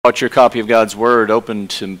Brought your copy of God's Word open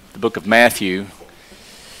to the book of Matthew.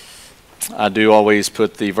 I do always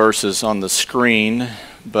put the verses on the screen,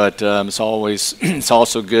 but it's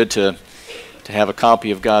also good to have a copy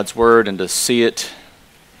of God's Word and to see it,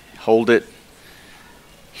 hold it,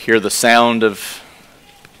 hear the sound of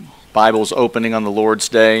Bibles opening on the Lord's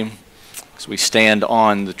Day, as we stand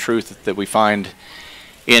on the truth that we find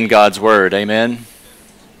in God's Word. Amen.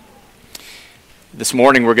 This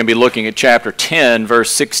morning we're going to be looking at chapter 10,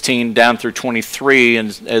 verse 16 down through 23,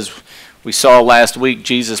 and as we saw last week,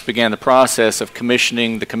 Jesus began the process of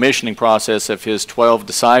the commissioning process of his 12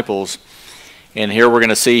 disciples, and here we're going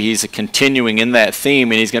to see he's continuing in that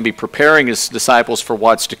theme, and he's going to be preparing his disciples for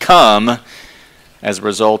what's to come as a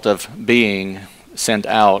result of being sent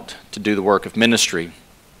out to do the work of ministry.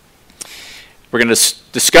 We're going to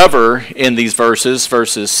discover in these verses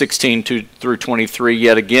 16 through 23,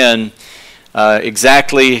 yet again,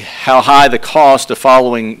 exactly how high the cost of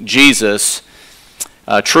following Jesus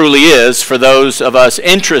truly is for those of us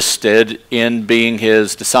interested in being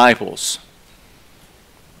his disciples.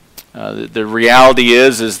 The reality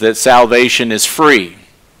is that salvation is free.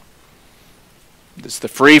 It's the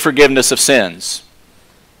free forgiveness of sins.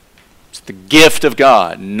 It's the gift of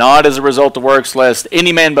God, not as a result of works, lest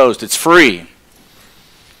any man boast. It's free.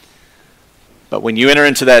 But when you enter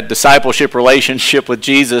into that discipleship relationship with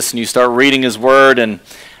Jesus and you start reading his word and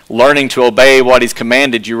learning to obey what he's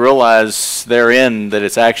commanded, you realize therein that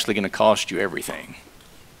it's actually going to cost you everything.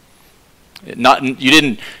 You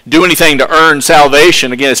didn't do anything to earn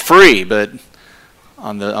salvation. Again, it's free, but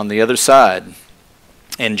on the other side.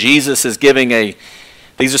 And Jesus is giving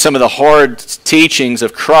these are some of the hard teachings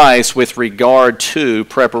of Christ with regard to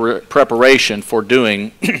preparation for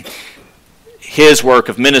doing his work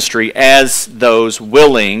of ministry as those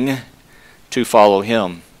willing to follow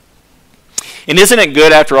him. And isn't it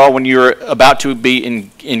good, after all, when you're about to be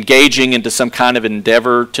engaging into some kind of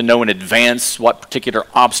endeavor to know in advance what particular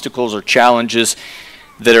obstacles or challenges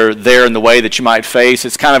that are there in the way that you might face?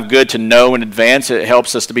 It's kind of good to know in advance. It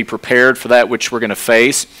helps us to be prepared for that which we're going to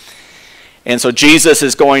face. And so Jesus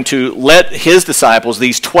is going to let his disciples,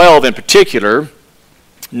 these 12 in particular,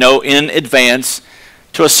 know in advance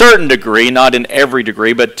to a certain degree, not in every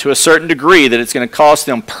degree, but to a certain degree, that it's going to cost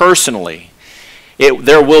them personally.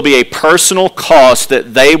 There will be a personal cost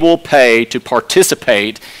that they will pay to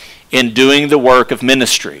participate in doing the work of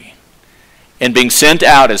ministry and being sent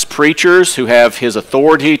out as preachers who have his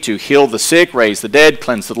authority to heal the sick, raise the dead,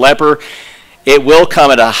 cleanse the leper. It will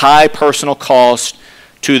come at a high personal cost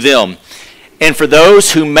to them. And for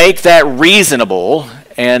those who make that reasonable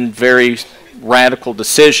and very radical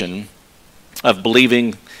decision of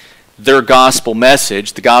believing their gospel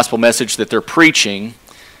message, the gospel message that they're preaching,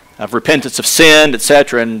 of repentance of sin,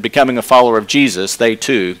 etc., and becoming a follower of Jesus, they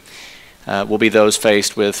too will be those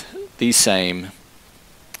faced with these same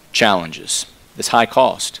challenges, this high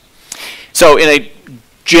cost. So in a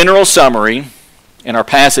general summary, in our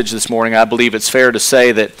passage this morning, I believe it's fair to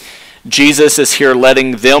say that Jesus is here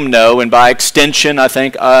letting them know, and by extension, I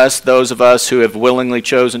think those of us who have willingly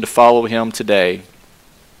chosen to follow him today,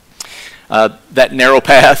 that narrow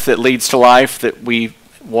path that leads to life that we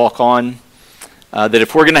walk on, that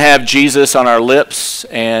if we're going to have Jesus on our lips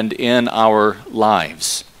and in our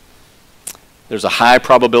lives, there's a high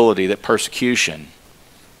probability that persecution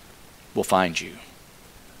will find you.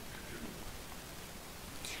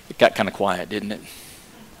 It got kind of quiet, didn't it?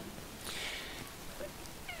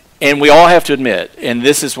 And we all have to admit, and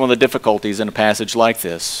this is one of the difficulties in a passage like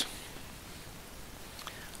this,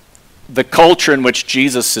 the culture in which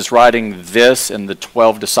Jesus is writing this and the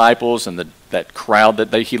 12 disciples and that crowd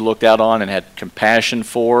that he looked out on and had compassion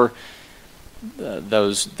for,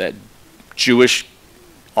 that Jewish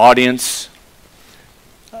audience,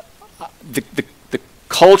 the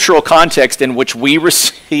cultural context in which we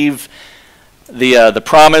receive the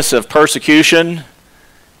promise of persecution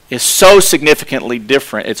is so significantly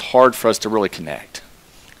different, it's hard for us to really connect.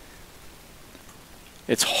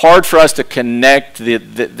 It's hard for us to connect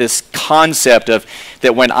this concept of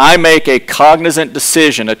that when I make a cognizant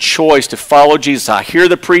decision, a choice to follow Jesus, I hear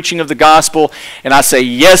the preaching of the gospel, and I say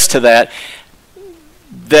yes to that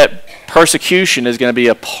persecution is going to be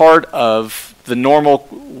a part of the normal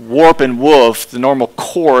warp and woof, the normal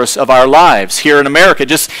course of our lives here in America.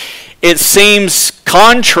 It seems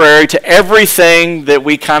contrary to everything that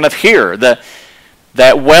we kind of hear, that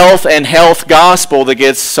wealth and health gospel that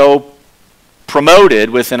gets so promoted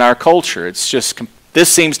within our culture. This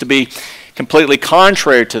seems to be completely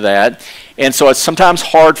contrary to that, and so it's sometimes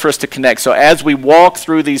hard for us to connect. So as we walk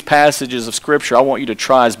through these passages of Scripture, I want you to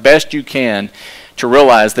try as best you can to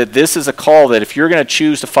realize that this is a call that if you're going to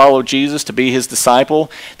choose to follow Jesus, to be his disciple,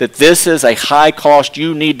 that this is a high cost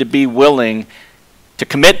you need to be willing to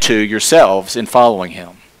commit to yourselves in following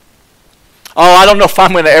him. Oh, I don't know if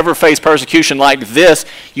I'm going to ever face persecution like this.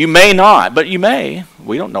 You may not, but you may.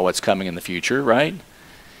 We don't know what's coming in the future, right?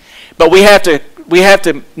 But we have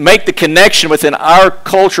to make the connection within our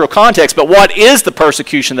cultural context. But what is the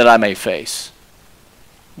persecution that I may face?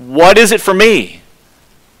 What is it for me?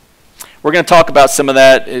 We're going to talk about some of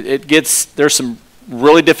that. There's some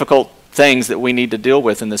really difficult things that we need to deal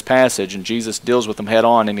with in this passage, and Jesus deals with them head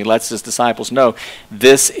on, and he lets his disciples know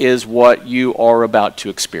this is what you are about to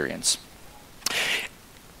experience.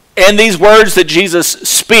 And these words that Jesus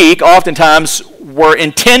speak oftentimes were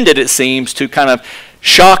intended, it seems, to kind of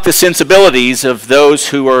shock the sensibilities of those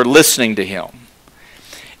who are listening to him.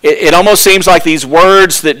 It almost seems like these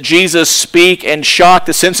words that Jesus speak and shock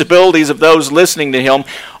the sensibilities of those listening to him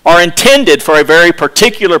are intended for a very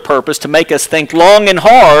particular purpose, to make us think long and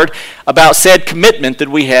hard about said commitment that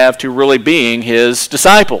we have to really being his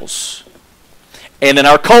disciples. And in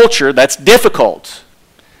our culture, that's difficult,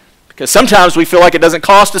 because sometimes we feel like it doesn't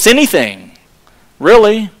cost us anything.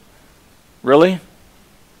 Really? Really?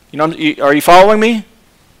 Are you following me?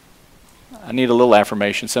 I need a little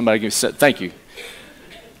affirmation. Somebody give me, thank you.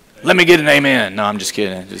 Let me get an amen. No, I'm just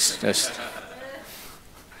kidding.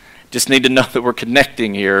 Just need to know that we're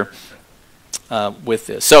connecting here with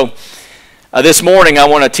this. So this morning I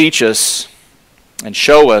want to teach us and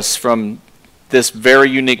show us from this very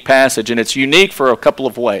unique passage, and it's unique for a couple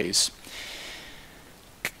of ways.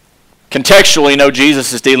 Contextually,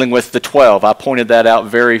 Jesus is dealing with the 12. I pointed that out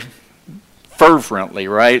very fervently,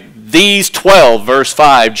 right? These 12, verse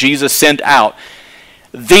 5, Jesus sent out.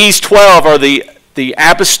 These 12 are the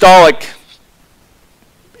apostolic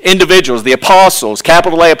individuals, the apostles,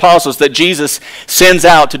 capital A apostles, that Jesus sends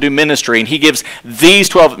out to do ministry. And he gives these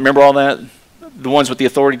 12, remember all that? The ones with the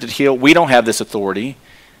authority to heal. We don't have this authority.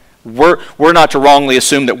 We're not to wrongly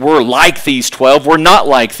assume that we're like these 12. We're not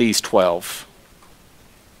like these 12.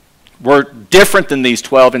 We're different than these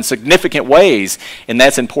 12 in significant ways, and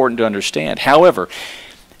that's important to understand. However,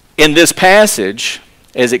 in this passage,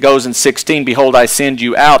 as it goes in 16, behold, I send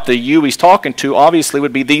you out. The you he's talking to obviously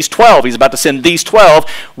would be these 12. He's about to send these 12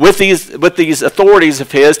 with these authorities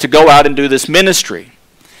of his to go out and do this ministry.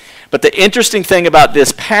 But the interesting thing about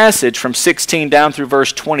this passage from 16 down through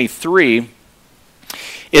verse 23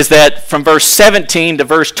 is that from verse 17 to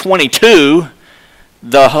verse 22,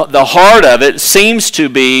 the heart of it seems to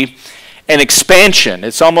be an expansion.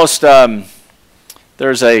 It's almost,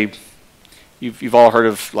 you've all heard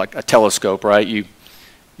of like a telescope, right? You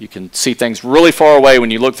can see things really far away when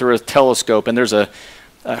you look through a telescope, and there's a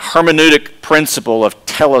hermeneutic principle of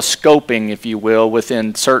telescoping, if you will,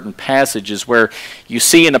 within certain passages where you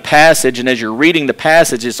see in a passage, and as you're reading the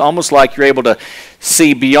passage, it's almost like you're able to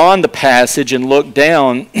see beyond the passage and look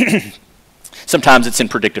down. Sometimes it's in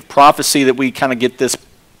predictive prophecy that we kind of get this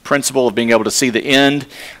principle of being able to see the end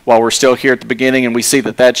while we're still here at the beginning, and we see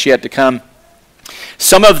that that's yet to come.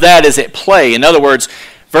 Some of that is at play. In other words,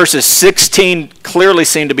 verses 16 clearly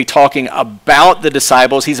seem to be talking about the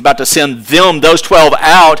disciples. He's about to send them, those 12,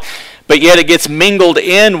 out, but yet it gets mingled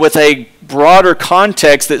in with a broader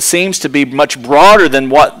context that seems to be much broader than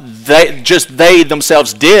what they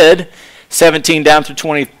themselves did, 17 down through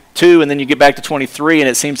 22, and then you get back to 23, and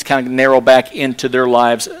it seems to kind of narrow back into their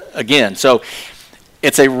lives again. So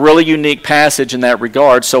it's a really unique passage in that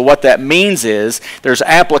regard. So what that means is there's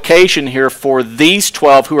application here for these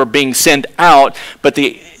 12 who are being sent out, but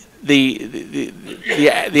the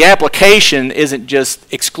application isn't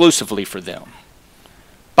just exclusively for them.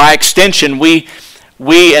 By extension, we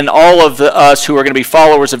and all of us who are going to be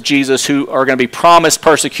followers of Jesus, who are going to be promised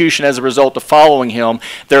persecution as a result of following him,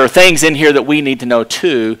 there are things in here that we need to know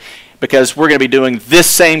too, because we're going to be doing this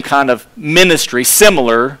same kind of ministry,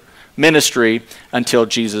 similar ministry, until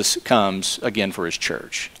Jesus comes again for his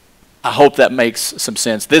church. I hope that makes some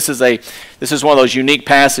sense. This is one of those unique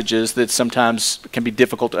passages that sometimes can be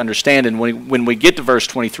difficult to understand, and when we get to verse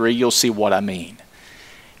 23, you'll see what I mean.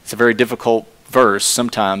 It's a very difficult verse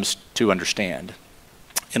sometimes to understand,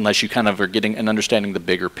 unless you kind of are getting and understanding the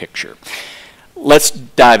bigger picture. Let's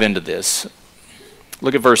dive into this.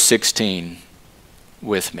 Look at verse 16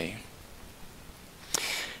 with me.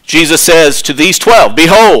 Jesus says to these 12,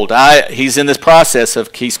 behold, he's in this process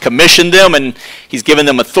of, he's commissioned them and he's given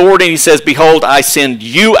them authority. He says, behold, I send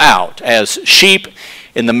you out as sheep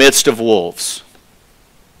in the midst of wolves.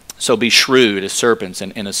 So be shrewd as serpents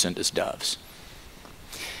and innocent as doves.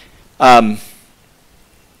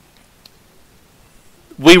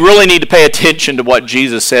 we really need to pay attention to what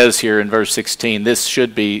Jesus says here in verse 16. This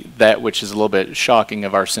should be that which is a little bit shocking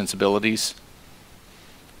of our sensibilities.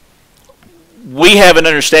 We have an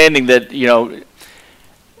understanding that,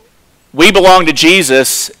 we belong to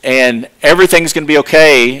Jesus and everything's going to be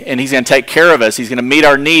okay and he's going to take care of us. He's going to meet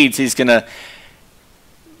our needs. He's going to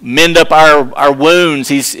mend up our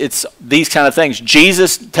wounds. It's these kind of things.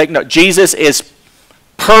 Jesus is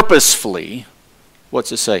purposefully,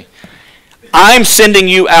 what's it say? I'm sending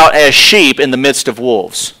you out as sheep in the midst of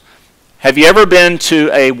wolves. Have you ever been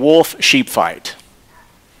to a wolf-sheep fight?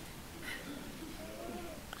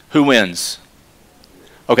 Who wins?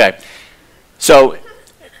 Okay, so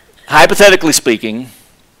hypothetically speaking,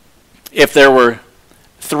 if there were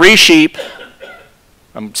 3 sheep,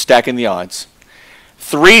 I'm stacking the odds,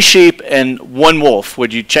 3 sheep and 1 wolf,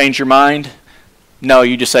 would you change your mind? No,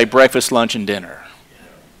 you just say breakfast, lunch, and dinner.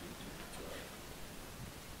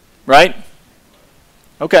 Right?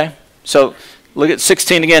 Okay, so look at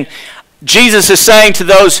 16 again. Jesus is saying to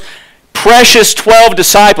those precious 12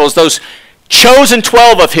 disciples, those chosen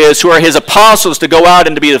 12 of his who are his apostles to go out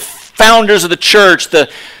and to be the founders of the church, the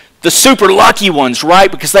super lucky ones,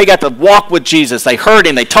 right? Because they got to walk with Jesus. They heard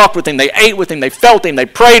him, they talked with him, they ate with him, they felt him, they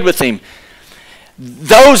prayed with him.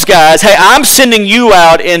 Those guys, hey, I'm sending you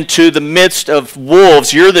out into the midst of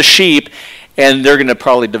wolves. You're the sheep, and they're going to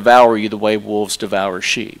probably devour you the way wolves devour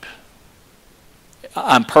sheep.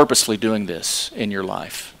 I'm purposely doing this in your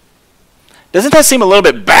life. Doesn't that seem a little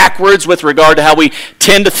bit backwards with regard to how we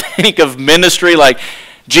tend to think of ministry? Like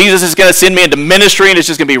Jesus is going to send me into ministry and it's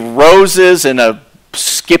just going to be roses and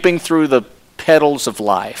skipping through the petals of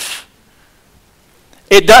life.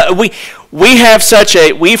 It does.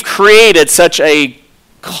 We've created such a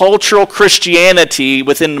cultural Christianity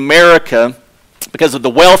within America because of the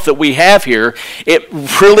wealth that we have here. It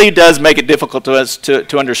really does make it difficult to us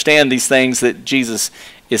to understand these things that Jesus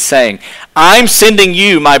is saying. I'm sending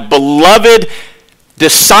you, my beloved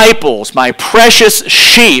disciples, my precious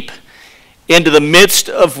sheep, into the midst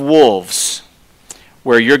of wolves,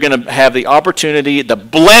 where you're going to have the opportunity, the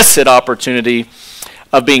blessed opportunity,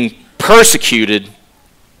 of being persecuted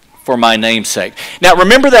for my name's sake. Now,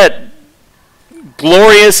 remember that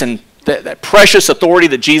glorious and that precious authority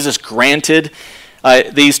that Jesus granted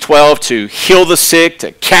these 12 to heal the sick,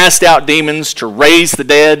 to cast out demons, to raise the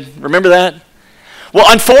dead. Remember that? Well,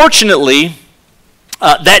 unfortunately,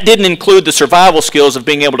 that didn't include the survival skills of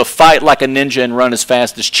being able to fight like a ninja and run as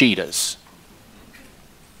fast as cheetahs.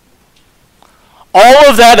 All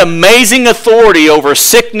of that amazing authority over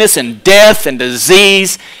sickness and death and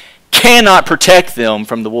disease cannot protect them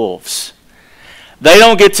from the wolves. They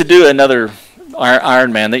don't get to do another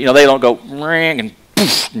Iron Man. They don't go and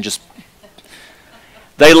poof and just.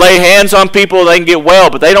 They lay hands on people, they can get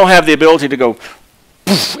well, but they don't have the ability to go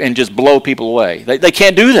poof and just blow people away. They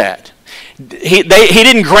can't do that. He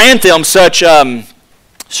didn't grant them such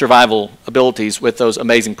survival abilities with those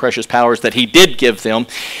amazing precious powers that he did give them,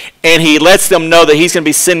 and he lets them know that he's going to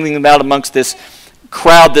be sending them out amongst this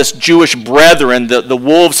crowd, this Jewish brethren. The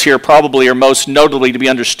wolves here probably are most notably to be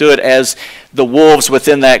understood as the wolves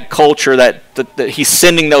within that culture that he's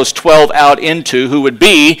sending those 12 out into, who would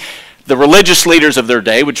be the religious leaders of their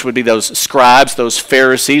day, which would be those scribes, those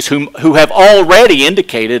Pharisees, who have already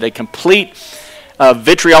indicated a complete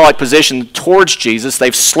vitriolic position towards Jesus.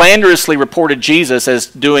 They've slanderously reported Jesus as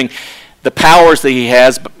doing the powers that he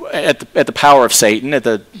has at the power of Satan, at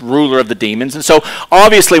the ruler of the demons. And so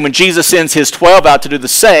obviously when Jesus sends his 12 out to do the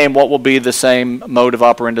same, what will be the same mode of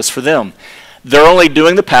operandus for them? They're only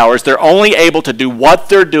doing the powers. They're only able to do what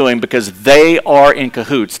they're doing because they are in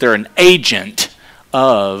cahoots. They're an agent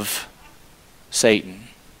of Satan.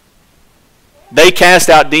 They cast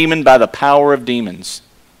out demons by the power of demons.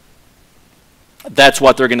 That's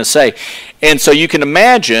what they're going to say. And so you can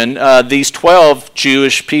imagine these 12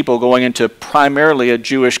 Jewish people going into primarily a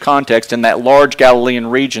Jewish context in that large Galilean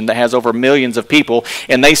region that has over millions of people,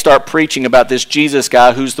 and they start preaching about this Jesus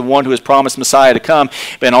guy who's the one who has promised Messiah to come,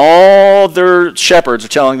 and all their shepherds are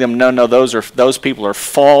telling them, no, those people are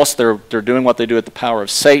false. They're doing what they do at the power of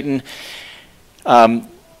Satan.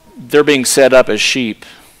 They're being set up as sheep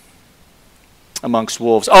amongst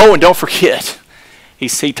wolves. Oh, and don't forget, he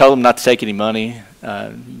told them not to take any money,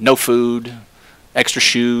 no food, extra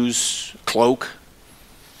shoes, cloak.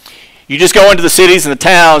 You just go into the cities and the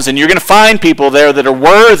towns, and you're going to find people there that are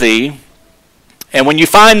worthy. And when you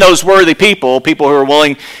find those worthy people who are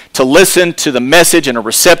willing to listen to the message and are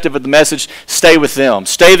receptive of the message, stay with them.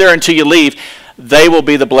 Stay there until you leave. They will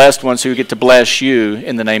be the blessed ones who get to bless you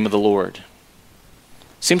in the name of the Lord.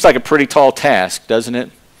 Seems like a pretty tall task, doesn't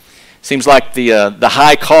it? Seems like the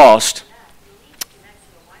high cost.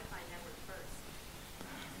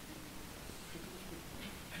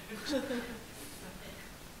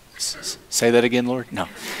 Say that again, Lord? No.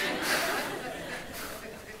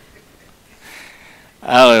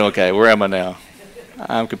 Okay, where am I now?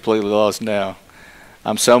 I'm completely lost now.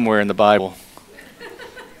 I'm somewhere in the Bible.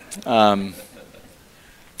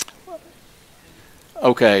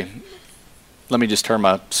 Okay, let me just turn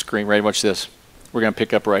my screen. Ready? Watch this. We're going to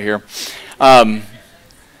pick up right here.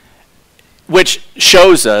 Which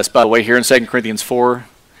shows us, by the way, here in 2 Corinthians 4,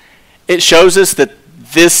 it shows us that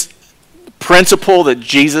this principle that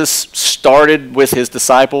Jesus started with his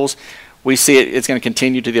disciples, we see it's going to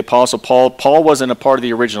continue to the Apostle Paul. Paul wasn't a part of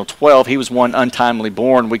the original 12. He was one untimely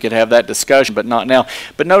born. We could have that discussion, but not now.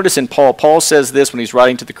 But notice in Paul, Paul says this when he's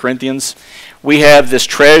writing to the Corinthians, we have this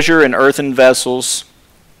treasure in earthen vessels,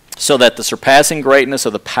 so that the surpassing greatness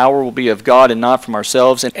of the power will be of God and not from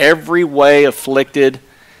ourselves, in every way afflicted,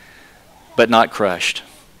 but not crushed,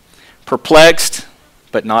 perplexed,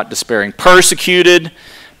 but not despairing, persecuted,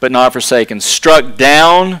 but not forsaken, struck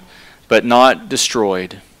down, but not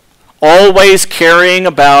destroyed, always carrying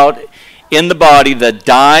about in the body the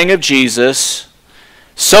dying of Jesus,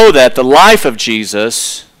 so that the life of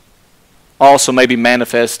Jesus also may be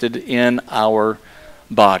manifested in our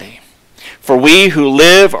body. For we who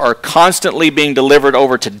live are constantly being delivered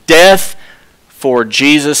over to death for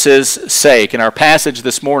Jesus' sake. In our passage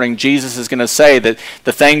this morning, Jesus is going to say that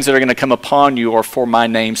the things that are going to come upon you are for my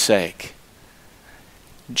name's sake.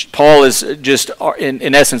 Paul is just,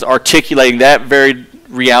 in essence, articulating that very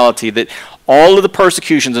reality, that all of the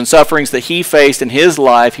persecutions and sufferings that he faced in his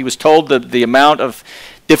life, he was told that the amount of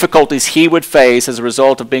difficulties he would face as a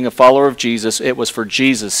result of being a follower of Jesus, it was for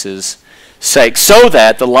Jesus' sake, so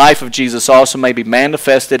that the life of Jesus also may be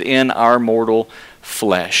manifested in our mortal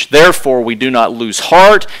flesh. Therefore, we do not lose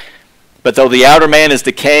heart, but though the outer man is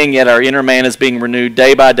decaying, yet our inner man is being renewed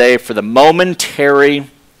day by day, for the momentary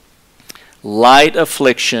light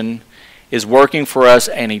affliction is working for us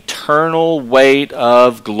an eternal weight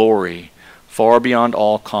of glory far beyond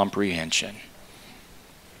all comprehension.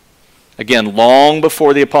 Again, long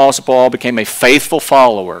before the Apostle Paul became a faithful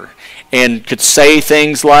follower and could say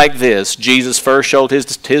things like this, Jesus first showed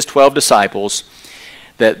his 12 disciples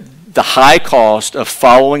that the high cost of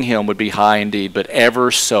following him would be high indeed, but ever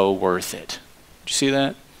so worth it. Did you see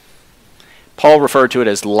that? Paul referred to it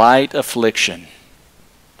as light affliction.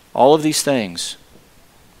 All of these things.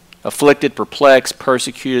 Afflicted, perplexed,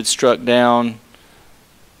 persecuted, struck down.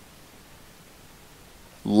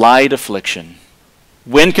 Light affliction.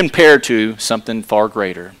 When compared to something far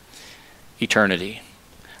greater. Eternity.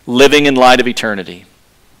 Living in light of eternity.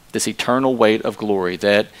 This eternal weight of glory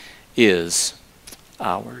that is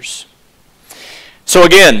ours. So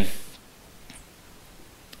again,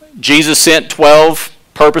 Jesus sent 12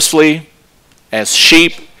 purposefully as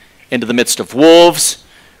sheep into the midst of wolves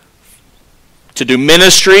to do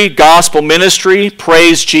ministry, gospel ministry.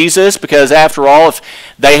 Praise Jesus, because after all, if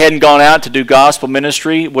they hadn't gone out to do gospel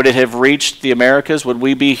ministry, would it have reached the Americas? Would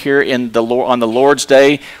we be here on the Lord's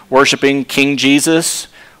Day worshiping King Jesus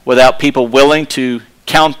without people willing to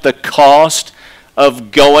count the cost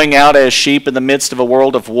of going out as sheep in the midst of a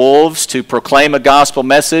world of wolves to proclaim a gospel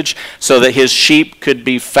message so that his sheep could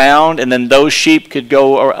be found, and then those sheep could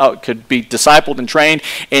could be discipled and trained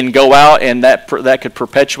and go out, and that could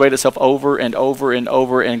perpetuate itself over and over and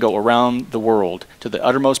over and go around the world to the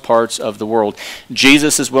uttermost parts of the world.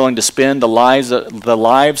 Jesus is willing to spend the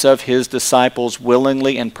lives of his disciples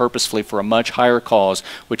willingly and purposefully for a much higher cause,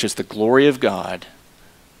 which is the glory of God,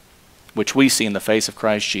 which we see in the face of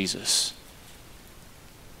Christ Jesus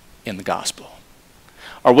in the gospel.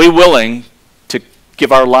 Are we willing to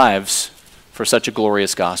give our lives for such a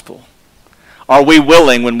glorious gospel? Are we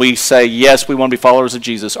willing, when we say, yes, we want to be followers of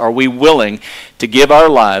Jesus, are we willing to give our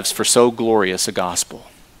lives for so glorious a gospel?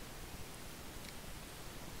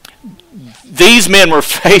 These men were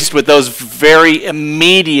faced with those very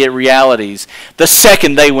immediate realities. The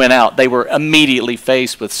second they went out, they were immediately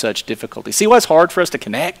faced with such difficulty. See why it's hard for us to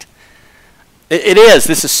connect? It is.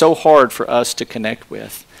 This is so hard for us to connect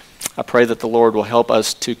with. I pray that the Lord will help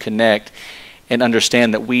us to connect and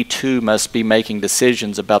understand that we too must be making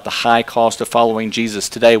decisions about the high cost of following Jesus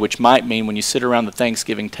today, which might mean when you sit around the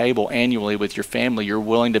Thanksgiving table annually with your family, you're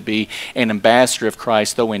willing to be an ambassador of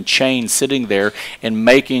Christ, though in chains, sitting there and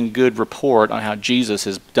making good report on how Jesus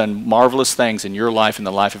has done marvelous things in your life and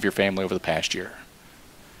the life of your family over the past year.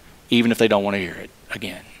 Even if they don't want to hear it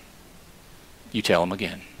again. You tell them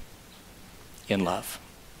again. In love.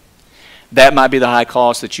 That might be the high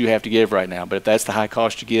cost that you have to give right now, but if that's the high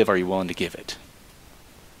cost you give, are you willing to give it?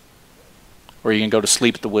 Or are you going to go to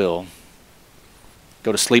sleep at the wheel,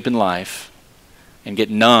 go to sleep in life, and get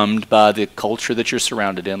numbed by the culture that you're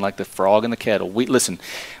surrounded in, like the frog in the kettle? Listen,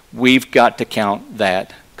 we've got to count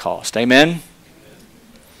that cost. Amen?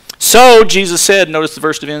 So, Jesus said, notice the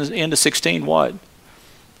verse end of 16, what?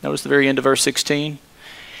 Notice the very end of verse 16.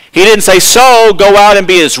 He didn't say, so go out and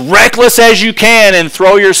be as reckless as you can and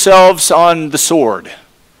throw yourselves on the sword.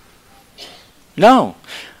 No.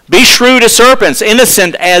 Be shrewd as serpents,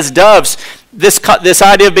 innocent as doves. This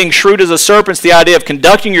idea of being shrewd as a serpent is the idea of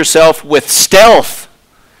conducting yourself with stealth,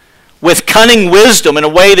 with cunning wisdom in a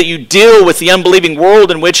way that you deal with the unbelieving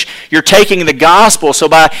world in which you're taking the gospel. So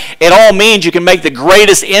by it all means you can make the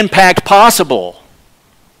greatest impact possible.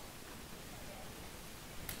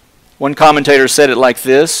 One commentator said it like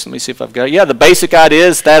this. Let me see if I've got it. Yeah, the basic idea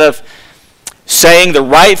is that of saying the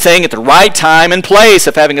right thing at the right time and place,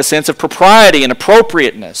 of having a sense of propriety and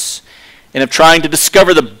appropriateness, and of trying to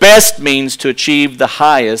discover the best means to achieve the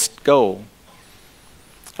highest goal.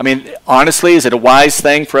 I mean, honestly, is it a wise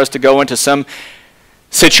thing for us to go into some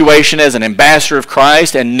situation as an ambassador of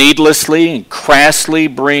Christ and needlessly and crassly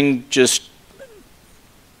bring just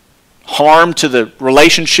harm to the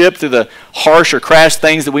relationship through the harsh or crass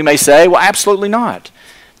things that we may say? Well, absolutely not.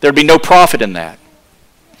 There'd be no profit in that.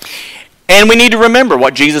 And we need to remember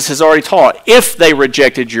what Jesus has already taught. If they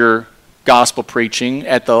rejected your gospel preaching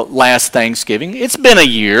at the last Thanksgiving, it's been a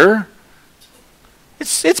year.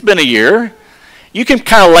 It's been a year. You can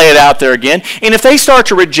kind of lay it out there again. And if they start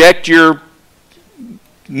to reject your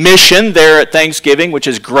mission there at Thanksgiving, which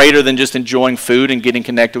is greater than just enjoying food and getting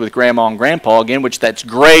connected with grandma and grandpa again, which that's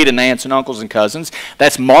great, and aunts and uncles and cousins,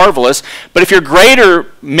 that's marvelous. But if your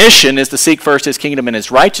greater mission is to seek first his kingdom and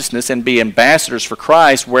his righteousness and be ambassadors for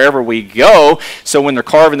Christ wherever we go, so when they're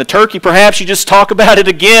carving the turkey, perhaps you just talk about it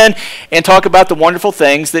again and talk about the wonderful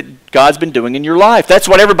things that God's been doing in your life. That's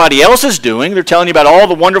what everybody else is doing. They're telling you about all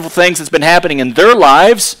the wonderful things that's been happening in their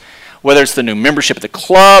lives, whether it's the new membership at the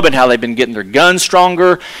club and how they've been getting their guns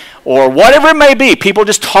stronger, or whatever it may be. People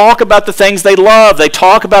just talk about the things they love. They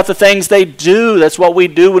talk about the things they do. That's what we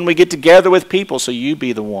do when we get together with people. So you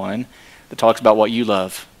be the one that talks about what you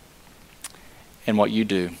love and what you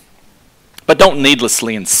do. But don't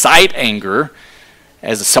needlessly incite anger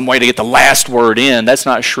as some way to get the last word in. That's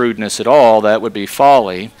not shrewdness at all. That would be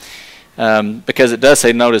folly. Because it does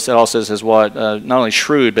say, notice it also says what? Not only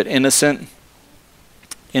shrewd, but innocent.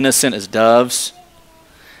 Innocent as doves.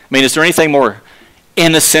 I mean, is there anything more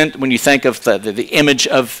innocent when you think of the image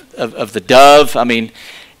of the dove? I mean,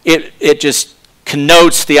 it just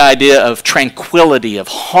connotes the idea of tranquility, of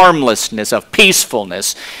harmlessness, of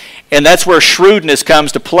peacefulness. And that's where shrewdness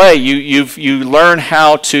comes to play. You learn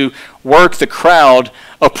how to work the crowd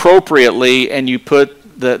appropriately, and you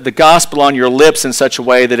put the gospel on your lips in such a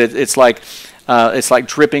way that it's like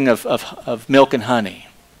dripping of milk and honey.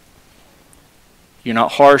 You're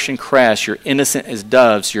not harsh and crass. You're innocent as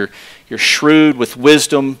doves. You're shrewd with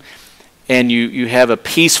wisdom, and you have a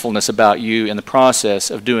peacefulness about you in the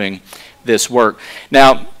process of doing this work.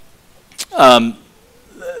 Now,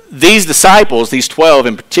 these disciples, these 12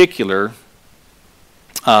 in particular,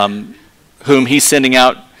 whom he's sending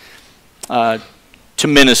out to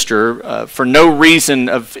minister for no reason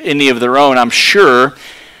of any of their own, I'm sure,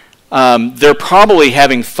 they're probably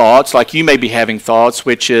having thoughts, like you may be having thoughts,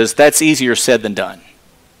 which is, that's easier said than done.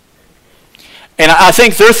 And I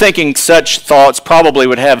think they're thinking such thoughts probably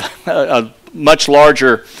would have a much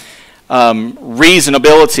larger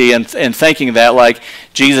reasonability in thinking that, like,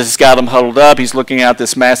 Jesus has got them huddled up. He's looking out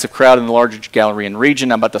this massive crowd in the larger Galilean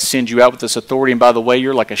region. I'm about to send you out with this authority. And by the way,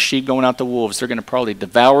 you're like a sheep going out to wolves. They're going to probably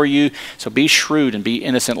devour you. So be shrewd and be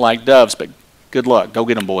innocent like doves. But good luck. Go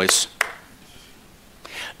get them, boys.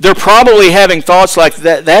 They're probably having thoughts like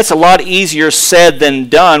that. That's a lot easier said than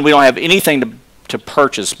done. We don't have anything to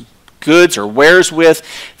purchase goods or wares with.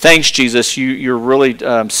 Thanks, Jesus. You're really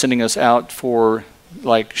sending us out for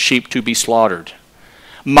like sheep to be slaughtered.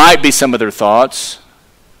 Might be some of their thoughts.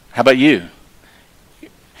 How about you?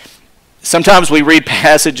 Sometimes we read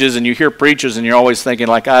passages and you hear preachers and you're always thinking,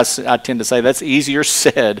 like I tend to say, that's easier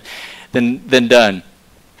said than done.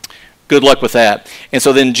 Good luck with that. And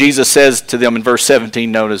so then Jesus says to them in verse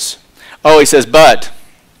 17, notice, he says, but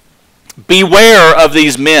beware of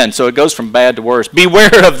these men. So it goes from bad to worse.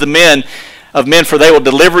 Beware of the men, for they will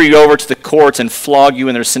deliver you over to the courts and flog you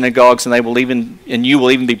in their synagogues, and you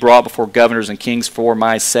will even be brought before governors and kings for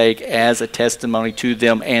my sake as a testimony to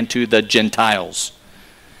them and to the Gentiles.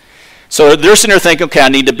 So they're sitting there thinking, okay, I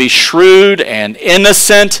need to be shrewd and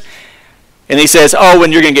innocent. And he says,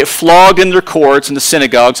 and you're going to get flogged in their courts and the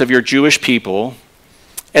synagogues of your Jewish people.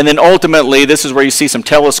 And then ultimately, this is where you see some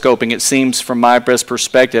telescoping, it seems, from my best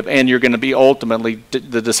perspective, and you're going to be ultimately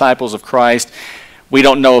the disciples of Christ. We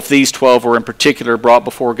don't know if these 12 were in particular brought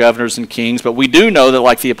before governors and kings, but we do know that,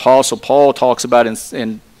 like the Apostle Paul talks about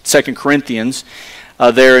in 2 Corinthians,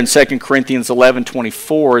 there in 2 Corinthians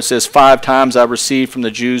 11:24, it says, 5 times I received from the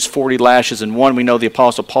Jews 40 lashes and one. We know the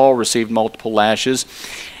Apostle Paul received multiple lashes.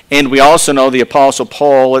 And we also know the Apostle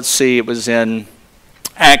Paul, let's see, it was in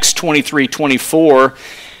Acts 23:24,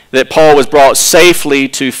 that Paul was brought safely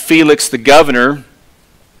to Felix the governor.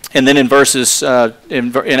 And then in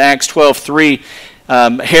in Acts 12:3,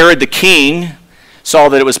 Herod the king saw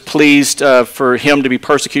that it was pleased for him to be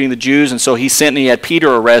persecuting the Jews, and so he sent and he had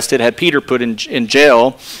Peter arrested, had Peter put in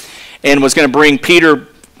jail, and was going to bring Peter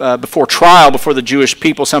before trial before the Jewish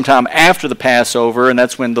people sometime after the Passover, and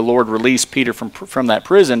that's when the Lord released Peter from that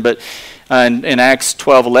prison. But in Acts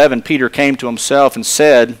 12:11, Peter came to himself and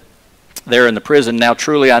said, there in the prison, now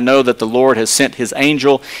truly I know that the Lord has sent his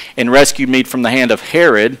angel and rescued me from the hand of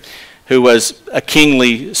Herod, who was a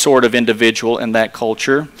kingly sort of individual in that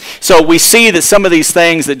culture. So we see that some of these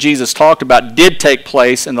things that Jesus talked about did take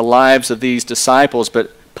place in the lives of these disciples,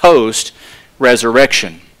 but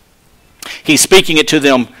post-resurrection. He's speaking it to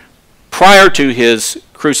them prior to his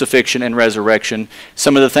crucifixion and resurrection,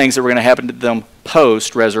 some of the things that were going to happen to them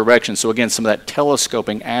post-resurrection. So again, some of that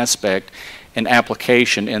telescoping aspect and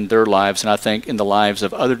application in their lives, and I think in the lives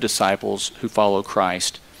of other disciples who follow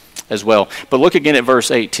Christ as well. But look again at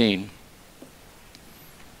verse 18.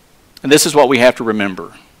 And this is what we have to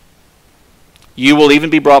remember. You will even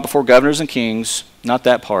be brought before governors and kings, not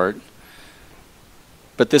that part,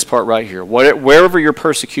 but this part right here. Wherever your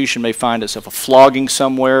persecution may find itself, a flogging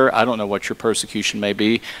somewhere, I don't know what your persecution may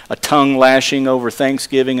be, a tongue lashing over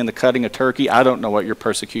Thanksgiving and the cutting of turkey, I don't know what your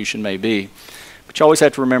persecution may be. But you always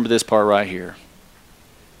have to remember this part right here.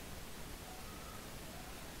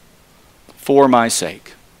 For my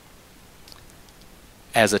sake,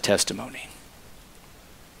 as a testimony.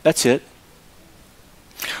 That's it.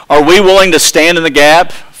 Are we willing to stand in the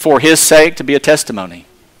gap for his sake to be a testimony?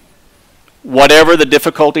 Whatever the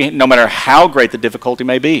difficulty, no matter how great the difficulty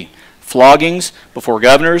may be. Floggings before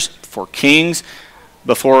governors, before kings,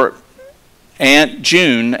 before Aunt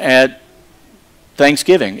June at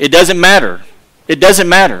Thanksgiving. It doesn't matter. It doesn't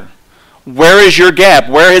matter. Where is your gap?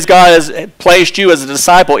 Where has God placed you as a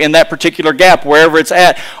disciple in that particular gap, wherever it's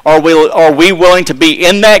at? Are we willing to be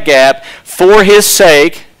in that gap for his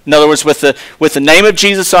sake, in other words, with the name of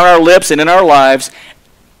Jesus on our lips and in our lives,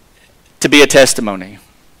 to be a testimony?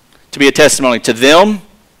 To be a testimony to them,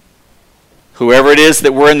 whoever it is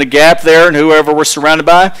that we're in the gap there and whoever we're surrounded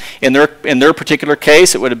by. In their particular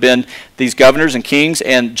case, it would have been these governors and kings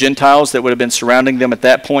and Gentiles that would have been surrounding them at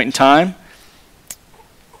that point in time.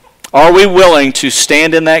 Are we willing to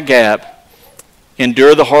stand in that gap,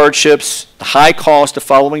 endure the hardships, the high cost of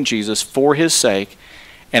following Jesus for his sake,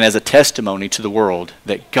 and as a testimony to the world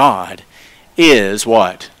that God is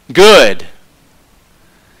what? Good.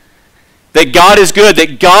 That God is good,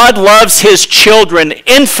 that God loves his children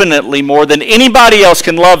infinitely more than anybody else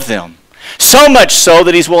can love them. So much so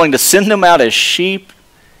that he's willing to send them out as sheep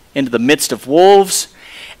into the midst of wolves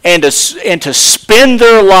and to spend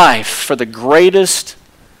their life for the greatest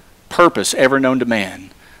purpose ever known to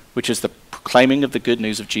man, which is the proclaiming of the good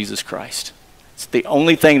news of Jesus Christ. It's the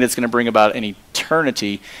only thing that's going to bring about an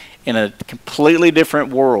eternity in a completely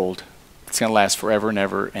different world. It's going to last forever and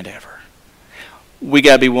ever and ever. We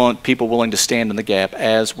got to be people willing to stand in the gap,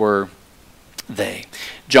 as were they.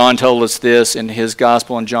 John told us this in his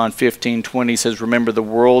gospel in John 15:20. He says, remember the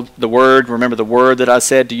word that I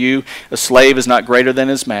said to you, a slave is not greater than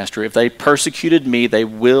his master. If they persecuted me, they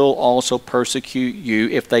will also persecute you.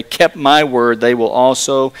 If they kept my word, they will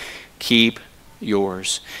also keep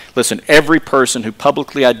yours. Listen, every person who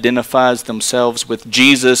publicly identifies themselves with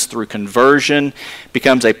Jesus through conversion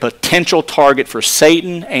becomes a potential target for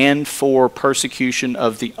Satan and for persecution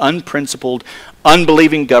of the unprincipled,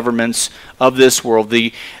 unbelieving governments of this world,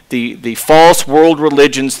 the false world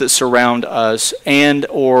religions that surround us, and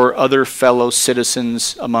or other fellow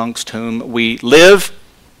citizens amongst whom we live,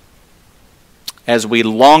 as we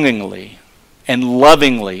longingly and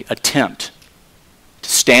lovingly attempt to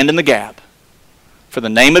stand in the gap for the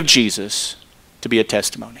name of Jesus to be a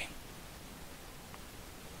testimony.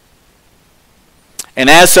 And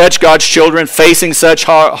as such, God's children facing such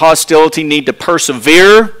hostility need to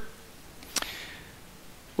persevere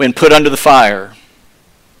when put under the fire.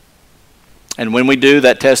 And when we do,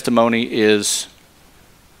 that testimony is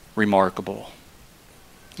remarkable.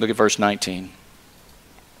 Look at verse 19.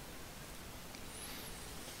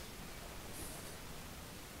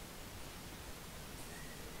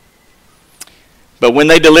 But when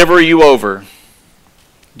they deliver you over,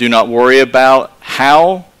 do not worry about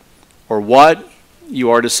how or what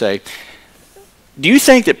you are to say. Do you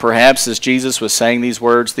think that perhaps as Jesus was saying these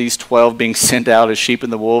words, these 12 being sent out as sheep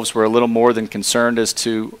and the wolves were a little more than concerned as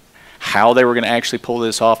to how they were going to actually pull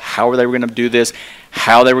this off, how they were going to do this,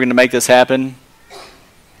 how they were going to make this happen.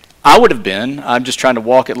 I would have been. I'm just trying to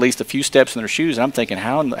walk at least a few steps in their shoes, and I'm thinking,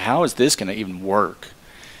 how is this going to even work?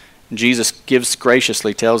 And Jesus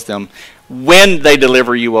graciously tells them, when they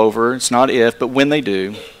deliver you over, it's not if, but when they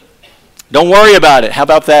do, don't worry about it. How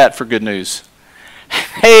about that for good news?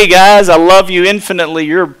 Hey guys, I love you infinitely.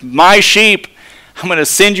 You're my sheep. I'm going to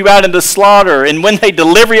send you out into slaughter. And when they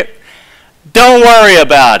deliver you, don't worry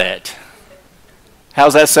about it.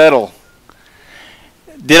 How's that settle?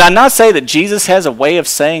 Did I not say that Jesus has a way of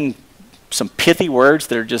saying some pithy words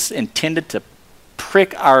that are just intended to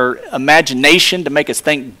prick our imagination, to make us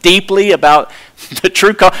think deeply about the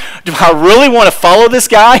true call? Do I really want to follow this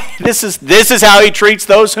guy? This is how he treats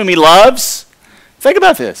those whom he loves? Think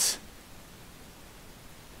about this.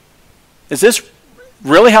 Is this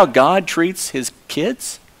really how God treats his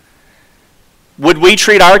kids? Would we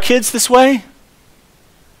treat our kids this way?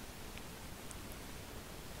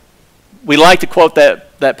 We like to quote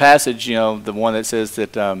that passage, the one that says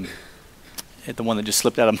that, the one that just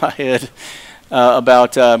slipped out of my head,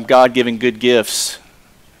 about God giving good gifts.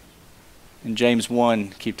 In James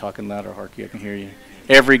 1, keep talking louder, Harky, I can hear you.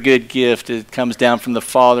 Every good gift, it comes down from the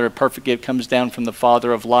Father. A perfect gift comes down from the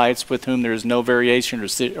Father of lights, with whom there is no variation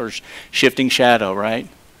or shifting shadow, right?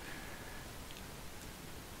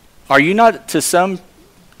 Are you not to some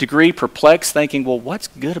degree perplexed, thinking, well, what's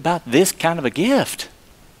good about this kind of a gift?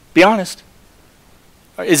 Be honest.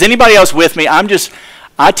 Is anybody else with me?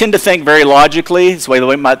 I tend to think very logically. It's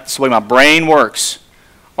the way my brain works.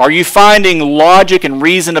 Are you finding logic and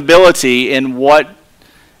reasonability in what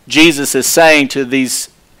Jesus is saying to these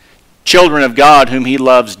children of God whom he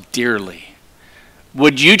loves dearly?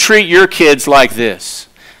 Would you treat your kids like this?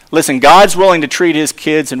 Listen, God's willing to treat his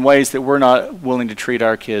kids in ways that we're not willing to treat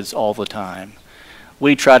our kids all the time.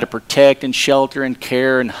 We try to protect and shelter and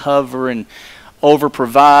care and hover and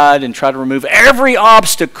over-provide and try to remove every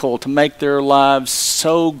obstacle to make their lives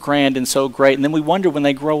so grand and so great. And then we wonder when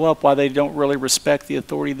they grow up why they don't really respect the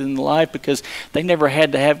authority in life, because they never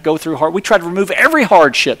had to go through hard. We try to remove every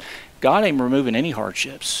hardship. God ain't removing any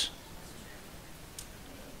hardships.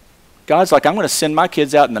 God's like, I'm going to send my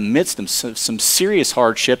kids out in the midst of some serious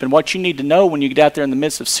hardship. And what you need to know when you get out there in the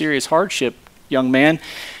midst of serious hardship, young man,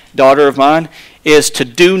 daughter of mine, is to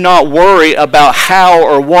do not worry about how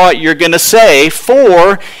or what you're going to say,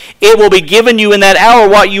 for it will be given you in that hour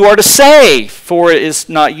what you are to say. For it is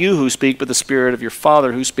not you who speak, but the Spirit of your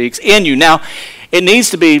Father who speaks in you. Now, it needs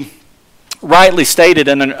to be rightly stated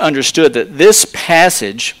and understood that this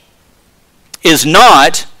passage is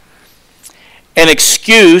not an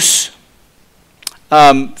excuse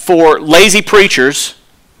for lazy preachers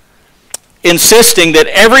insisting that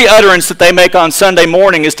every utterance that they make on Sunday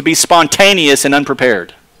morning is to be spontaneous and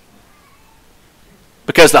unprepared.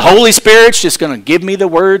 Because the Holy Spirit's just going to give me the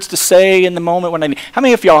words to say in the moment when I need. How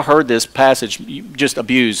many of y'all heard this passage just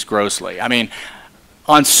abused grossly? I mean,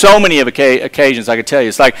 on so many of occasions, I could tell you,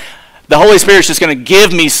 it's like the Holy Spirit's just going to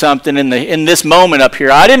give me something in this moment up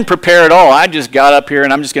here. I didn't prepare at all. I just got up here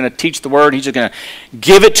and I'm just going to teach the word. He's just going to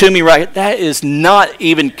give it to me right. That is not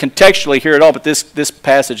even contextually here at all, but this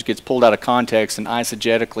passage gets pulled out of context and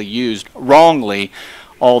eisegetically used wrongly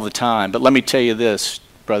all the time. But let me tell you this,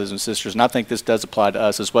 brothers and sisters, and I think this does apply to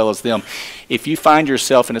us as well as them. If you find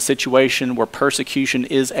yourself in a situation where persecution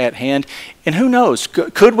is at hand, and who knows,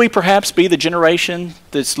 could we perhaps be the generation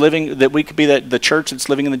that's living, that we could be the church that's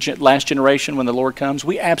living in the last generation when the Lord comes?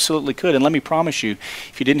 We absolutely could. And let me promise you,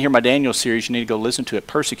 if you didn't hear my Daniel series, you need to go listen to it.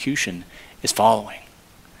 Persecution is following.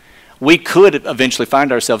 We could eventually find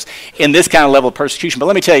ourselves in this kind of level of persecution. But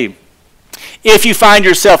let me tell you, if you find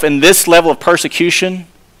yourself in this level of persecution,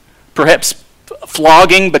 perhaps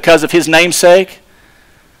flogging because of his namesake,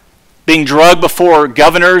 being drugged before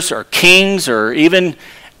governors or kings, or even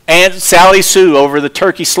Aunt Sally Sue over the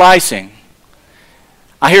turkey slicing.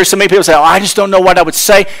 I hear so many people say, I just don't know what I would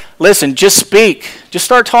say. Listen, just speak. Just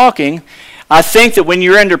start talking. I think that when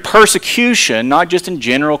you're under persecution, not just in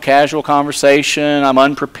general casual conversation, I'm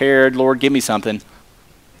unprepared, Lord, give me something,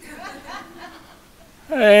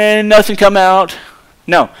 and nothing come out.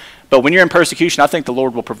 No. But when you're in persecution, I think the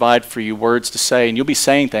Lord will provide for you words to say, and you'll be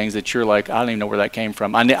saying things that you're like, I don't even know where that came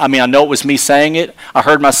from. I mean, I know it was me saying it. I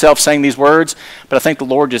heard myself saying these words, but I think the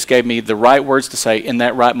Lord just gave me the right words to say in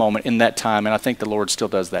that right moment, in that time, and I think the Lord still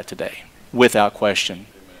does that today, without question.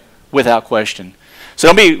 Without question. So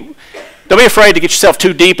don't be afraid to get yourself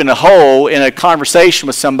too deep in a hole in a conversation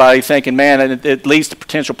with somebody thinking, man, it leads to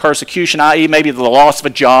potential persecution, i.e. maybe the loss of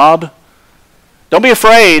a job. Don't be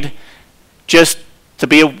afraid just to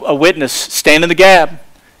be a witness, stand in the gap,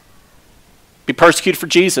 be persecuted for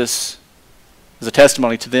Jesus as a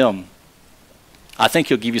testimony to them. I think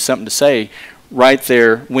he'll give you something to say right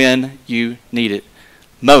there when you need it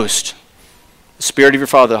most. The Spirit of your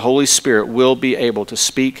Father, the Holy Spirit, will be able to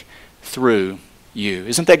speak through you.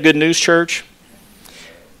 Isn't that good news, church?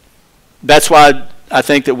 That's why I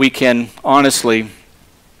think that we can honestly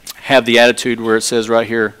have the attitude where it says right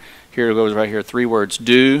here, here it goes right here, 3 words,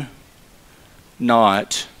 do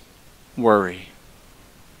not worry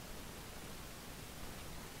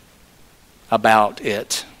about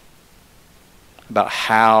it, about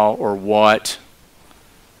how or what.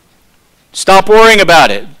 Stop worrying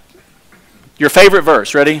about it. Your favorite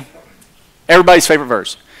verse, ready? Everybody's favorite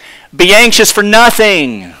verse. Be anxious for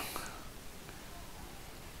nothing,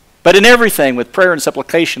 but in everything with prayer and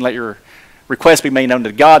supplication let your requests be made known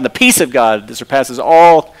to God, and the peace of God that surpasses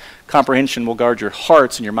all comprehension will guard your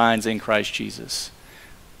hearts and your minds in Christ Jesus.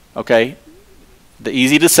 Okay? The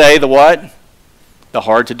easy to say, the what? The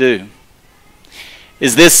hard to do.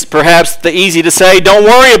 Is this perhaps the easy to say? Don't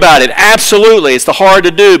worry about it. Absolutely. It's the hard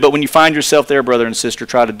to do, but when you find yourself there, brother and sister,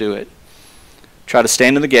 try to do it. Try to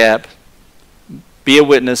stand in the gap. Be a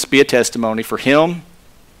witness. Be a testimony for him.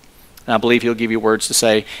 And I believe he'll give you words to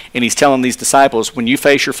say. And he's telling these disciples, when you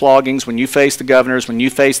face your floggings, when you face the governors, when you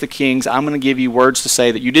face the kings, I'm going to give you words to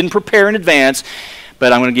say that you didn't prepare in advance,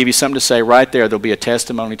 but I'm going to give you something to say right there. There'll be a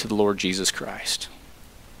testimony to the Lord Jesus Christ.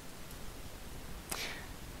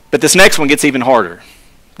 But this next one gets even harder.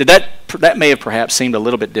 That may have perhaps seemed a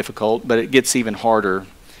little bit difficult, but it gets even harder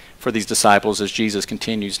for these disciples as Jesus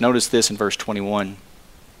continues. Notice this in verse 21.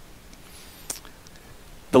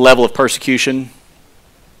 The level of persecution.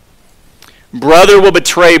 Brother will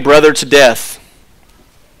betray brother to death,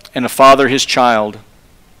 and a father his child.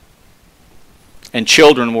 And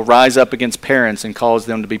children will rise up against parents and cause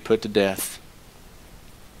them to be put to death.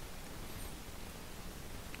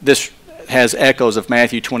 This has echoes of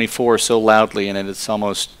Matthew 24 so loudly in it, it's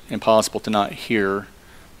almost impossible to not hear.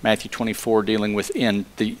 Matthew 24 dealing with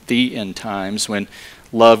the end times when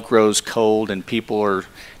love grows cold and people are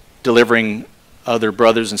delivering other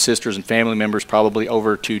brothers and sisters and family members probably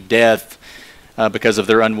over to death because of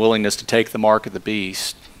their unwillingness to take the mark of the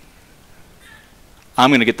beast. I'm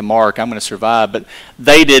going to get the mark, I'm going to survive, but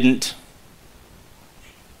they didn't.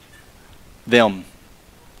 Them.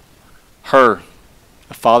 Her.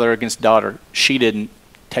 A father against daughter. She didn't.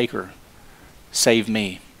 Take her. Save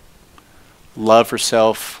me. Love for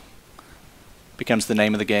self becomes the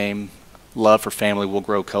name of the game. Love for family will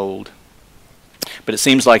grow cold. But it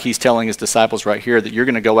seems like he's telling his disciples right here that you're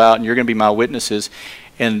going to go out and you're going to be my witnesses,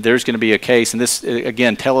 and there's going to be a case. And this,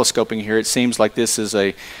 again, telescoping here, it seems like this is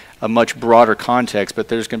a much broader context, but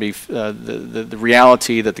there's going to be the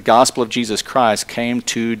reality that the gospel of Jesus Christ came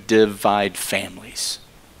to divide families.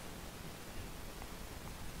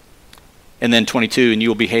 And then 22, and you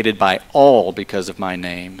will be hated by all because of my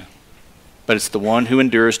name. But it's the one who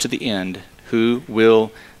endures to the end who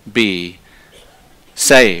will be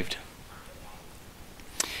saved.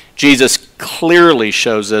 Jesus clearly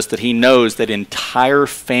shows us that he knows that entire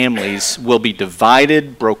families will be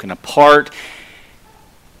divided, broken apart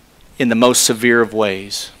in the most severe of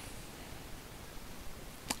ways.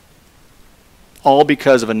 All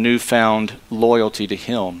because of a newfound loyalty to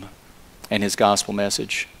him and his gospel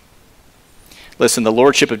message. Listen, the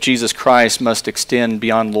lordship of Jesus Christ must extend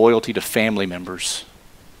beyond loyalty to family members.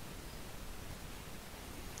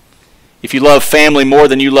 If you love family more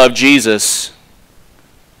than you love Jesus,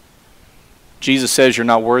 Jesus says you're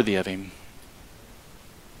not worthy of him.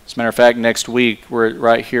 As a matter of fact, next week,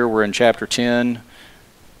 we're in chapter 10,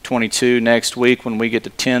 22. Next week, when we get to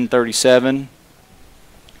 10:37,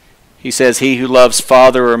 he says, he who loves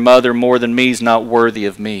father or mother more than me is not worthy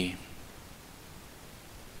of me.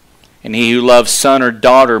 And he who loves son or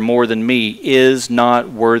daughter more than me is not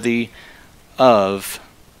worthy of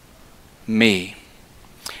me.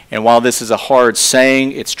 And while this is a hard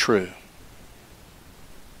saying, it's true.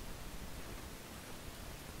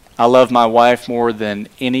 I love my wife more than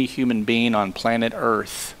any human being on planet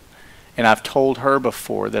Earth. And I've told her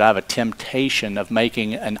before that I have a temptation of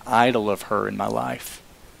making an idol of her in my life.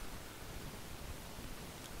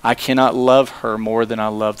 I cannot love her more than I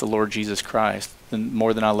love the Lord Jesus Christ,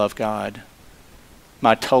 more than I love God.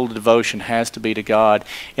 My total devotion has to be to God.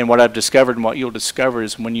 And what I've discovered and what you'll discover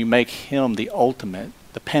is when you make him the ultimate,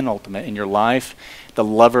 the penultimate in your life, the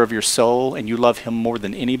lover of your soul, and you love him more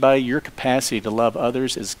than anybody, your capacity to love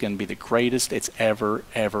others is going to be the greatest it's ever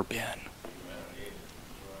been.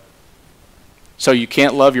 So you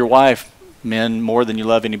can't love your wife, men, more than you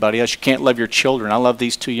love anybody else. You can't love your children. I love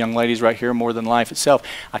these two young ladies right here more than life itself.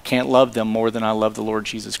 I can't love them more than I love the Lord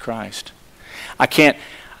Jesus Christ. I can't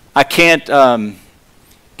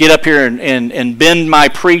give get up here and bend my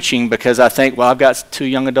preaching because I think, well, I've got two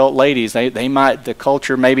young adult ladies. They might, the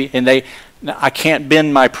culture maybe, and I can't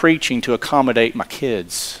bend my preaching to accommodate my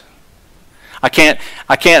kids. I can't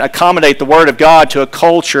accommodate the Word of God to a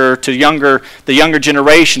culture, to the younger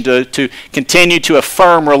generation, to continue to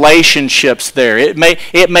affirm relationships there. It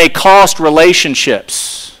may cost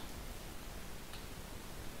relationships.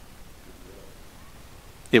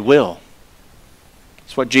 It will.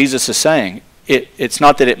 That's what Jesus is saying. It's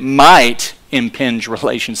not that it might impinge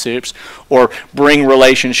relationships or bring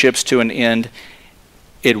relationships to an end.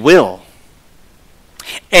 It will.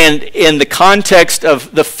 And in the context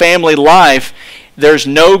of the family life, there's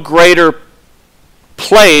no greater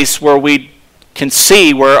place where we can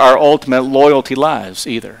see where our ultimate loyalty lies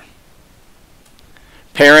either.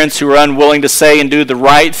 Parents who are unwilling to say and do the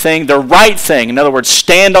right thing, in other words,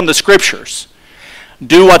 stand on the Scriptures.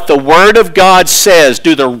 Do what the Word of God says.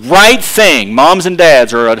 Do the right thing. Moms and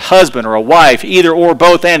dads, or a husband or a wife, either or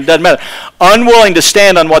both, and it doesn't matter. Unwilling to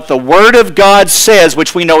stand on what the Word of God says,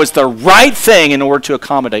 which we know is the right thing in order to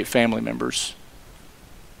accommodate family members.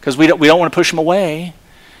 Because we don't want to push them away.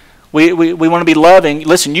 We want to be loving.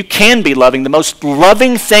 Listen, you can be loving. The most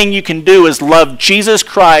loving thing you can do is love Jesus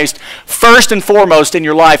Christ first and foremost in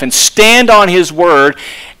your life and stand on His Word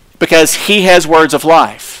because He has words of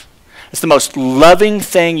life. It's the most loving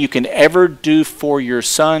thing you can ever do for your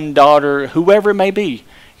son, daughter, whoever it may be,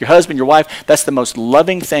 your husband, your wife. That's the most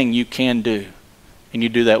loving thing you can do. And you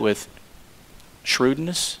do that with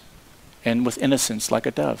shrewdness and with innocence like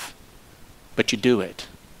a dove. But you do it.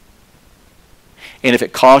 And if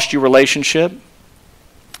it costs you relationship,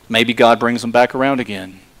 maybe God brings them back around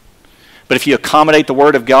again. But if you accommodate the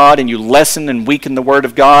Word of God and you lessen and weaken the Word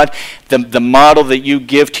of God, the model that you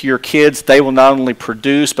give to your kids, they will not only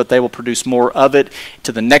produce, but they will produce more of it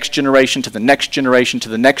to the next generation, to the next generation, to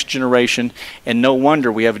the next generation. And no wonder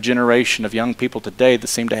we have a generation of young people today that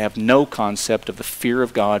seem to have no concept of the fear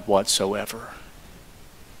of God whatsoever.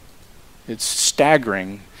 It's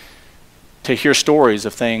staggering to hear stories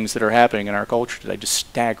of things that are happening in our culture today, just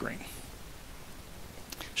staggering.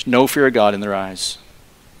 There's no fear of God in their eyes.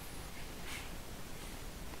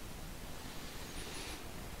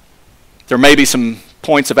 There may be some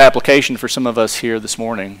points of application for some of us here this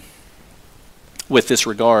morning with this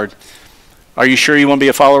regard. Are you sure you want to be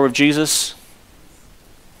a follower of Jesus?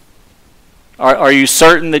 Are you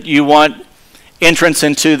certain that you want entrance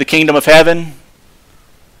into the kingdom of heaven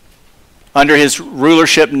under His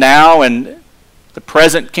rulership now, and the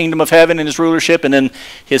present kingdom of heaven in His rulership, and then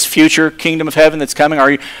His future kingdom of heaven that's coming?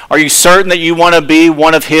 Are you certain that you want to be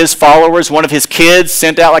one of His followers, one of His kids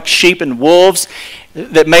sent out like sheep and wolves,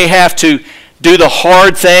 that may have to do the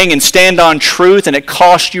hard thing and stand on truth, and it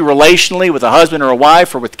costs you relationally with a husband or a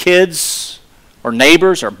wife or with kids or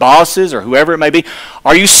neighbors or bosses or whoever it may be?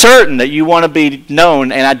 Are you certain that you want to be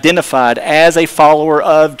known and identified as a follower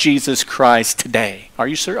of Jesus Christ today? Are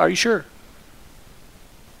you sure?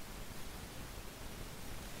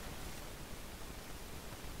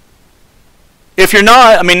 If you're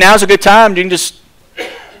not, now's a good time. You can just,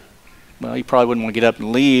 you probably wouldn't want to get up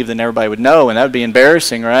and leave, then everybody would know, and that would be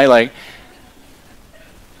embarrassing, right? Like,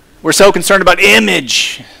 we're so concerned about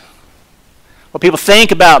image, what people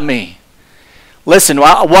think about me. Listen,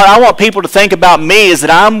 what I want people to think about me is that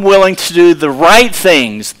I'm willing to do the right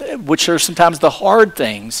things, which are sometimes the hard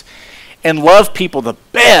things, and love people the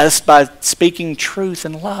best by speaking truth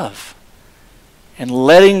and love.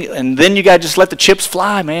 And then you got to just let the chips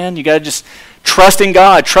fly, man. You got to just trust in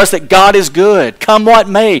God. Trust that God is good. Come what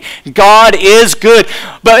may, God is good.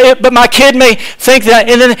 But my kid may think that,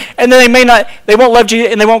 and then they won't love you,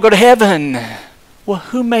 and they won't go to heaven. Well,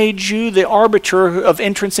 who made you the arbiter of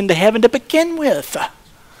entrance into heaven to begin with?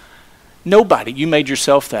 Nobody. You made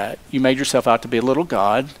yourself that. You made yourself out to be a little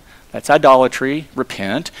God. That's idolatry.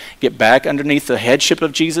 Repent. Get back underneath the headship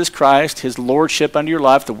of Jesus Christ, His lordship under your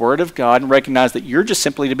life, the Word of God, and recognize that you're just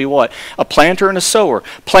simply to be what? A planter and a sower.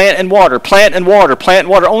 Plant and water, plant and water, plant and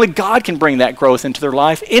water. Only God can bring that growth into their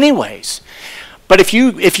life anyways. But if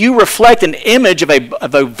you reflect an image of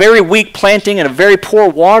a very weak planting and a very poor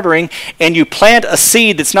watering, and you plant a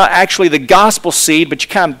seed that's not actually the gospel seed, but you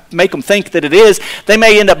kind of make them think that it is, they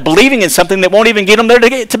may end up believing in something that won't even get them there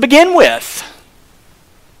to begin with.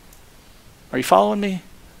 Are you following me?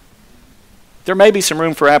 There may be some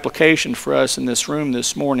room for application for us in this room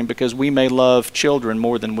this morning because we may love children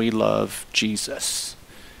more than we love Jesus.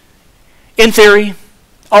 In theory,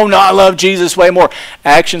 oh no, I love Jesus way more.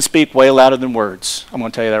 Actions speak way louder than words. I'm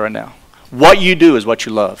going to tell you that right now. What you do is what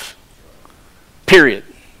you love. Period.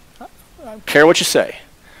 I don't care what you say.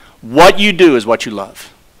 What you do is what you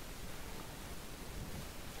love.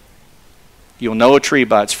 You'll know a tree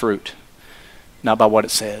by its fruit, not by what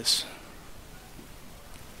it says.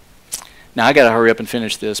 Now, I got to hurry up and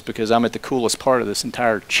finish this because I'm at the coolest part of this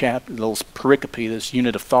entire chapter, the little pericope, this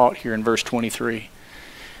unit of thought here in verse 23.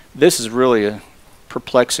 This is really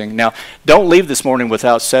perplexing. Now, don't leave this morning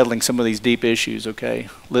without settling some of these deep issues, okay?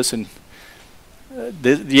 Listen,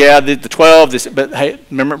 the 12, but hey,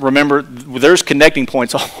 remember, there's connecting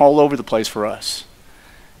points all over the place for us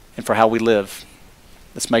and for how we live.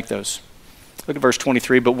 Let's make those. Look at verse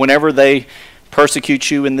 23. But whenever they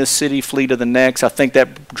persecute you in this city, flee to the next. I think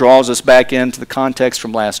that draws us back into the context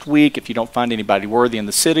from last week. If you don't find anybody worthy in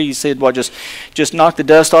the city, he said, well, just knock the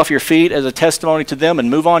dust off your feet as a testimony to them and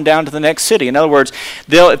move on down to the next city. In other words,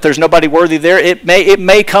 if there's nobody worthy there, it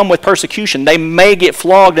may come with persecution. They may get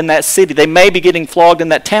flogged in that city. They may be getting flogged in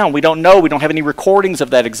that town. We don't know. We don't have any recordings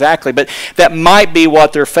of that exactly, but that might be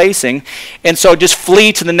what they're facing. And so just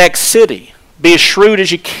flee to the next city. Be as shrewd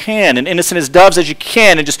as you can and innocent as doves as you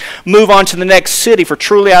can and just move on to the next city. For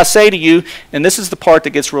truly I say to you, and this is the part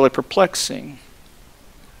that gets really perplexing.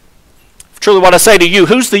 Truly what I say to you,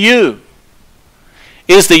 who's the you?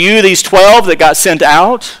 Is the you these 12 that got sent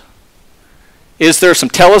out? Is there some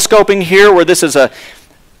telescoping here where this is a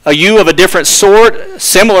you of a different sort,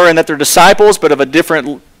 similar in that they're disciples, but of a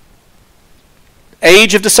different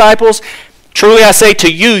age of disciples? Truly I say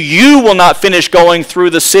to you, you will not finish going through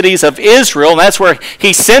the cities of Israel. And that's where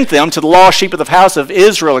he sent them, to the lost sheep of the house of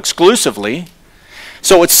Israel exclusively.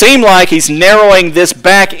 So it seemed like he's narrowing this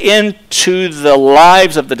back into the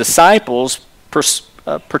lives of the disciples,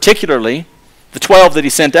 particularly the 12 that he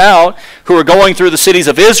sent out, who are going through the cities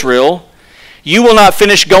of Israel. You will not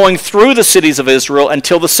finish going through the cities of Israel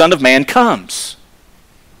until the Son of Man comes.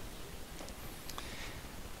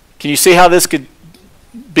 Can you see how this could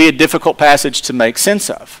be a difficult passage to make sense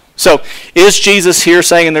of? So is Jesus here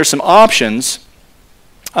saying, and there's some options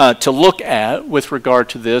to look at with regard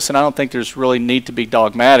to this, and I don't think there's really need to be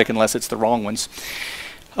dogmatic unless it's the wrong ones.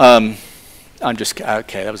 Okay,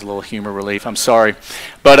 that was a little humor relief, I'm sorry.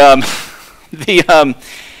 But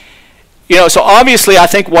so obviously I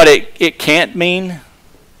think what it can't mean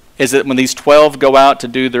is that when these 12 go out to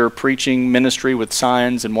do their preaching ministry with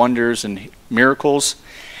signs and wonders and miracles,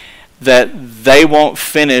 that they won't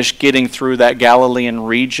finish getting through that Galilean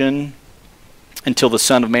region until the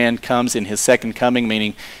Son of Man comes in his second coming,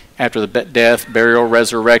 meaning after the death, burial,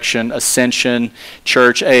 resurrection, ascension,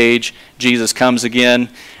 church age, Jesus comes again.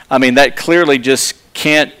 I mean, that clearly just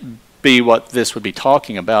can't be what this would be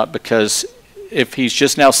talking about, because if he's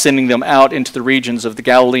just now sending them out into the regions of the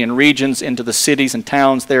Galilean regions, into the cities and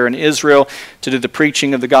towns there in Israel to do the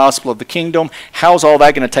preaching of the gospel of the kingdom, how's all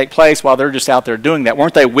that going to take place while they're just out there doing that?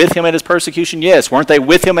 Weren't they with him at his persecution? Yes. Weren't they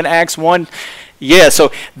with him in Acts 1? Yes.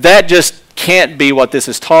 So that just can't be what this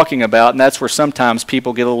is talking about, and that's where sometimes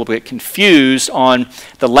people get a little bit confused on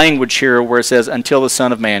the language here where it says, until the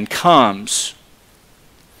Son of Man comes.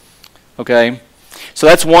 Okay? So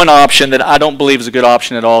that's one option that I don't believe is a good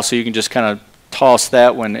option at all, so you can just kind of toss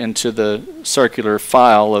that one into the circular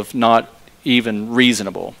file of not even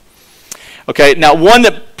reasonable. Okay, now one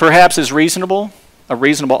that perhaps is reasonable, a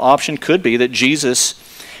reasonable option could be that Jesus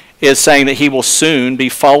is saying that he will soon be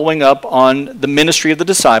following up on the ministry of the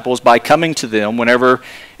disciples by coming to them whenever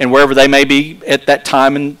and wherever they may be at that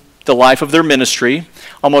time in the life of their ministry,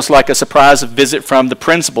 almost like a surprise visit from the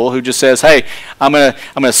principal who just says, hey, I'm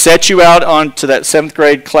gonna set you out onto that 7th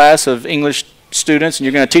grade class of English students, and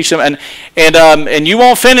you're going to teach them, and you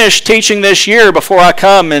won't finish teaching this year before I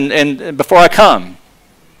come, and I'm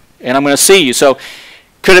going to see you. So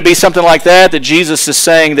could it be something like that Jesus is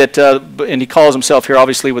saying that, and he calls himself here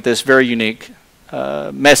obviously with this very unique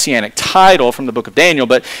messianic title from the book of Daniel,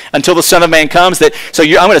 but until the Son of Man comes, I'm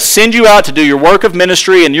going to send you out to do your work of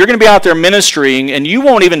ministry, and you're going to be out there ministering, and you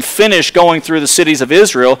won't even finish going through the cities of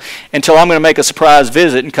Israel until I'm going to make a surprise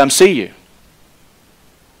visit and come see you.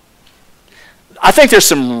 I think there's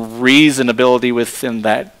some reasonability within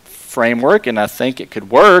that framework, and I think it could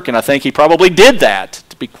work, and I think he probably did that,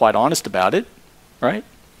 to be quite honest about it, right?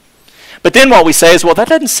 But then what we say is, well, that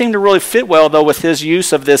doesn't seem to really fit well, though, with his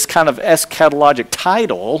use of this kind of eschatologic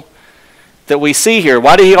title that we see here.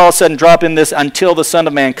 Why did he all of a sudden drop in this until the Son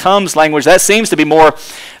of Man comes language? That seems to be more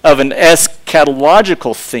of an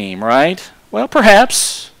eschatological theme, right? Well,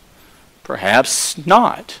 perhaps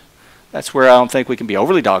not. That's where I don't think we can be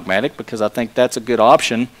overly dogmatic, because I think that's a good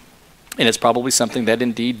option, and it's probably something that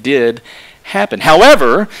indeed did happen.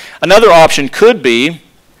 However, another option could be,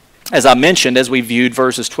 as I mentioned, as we viewed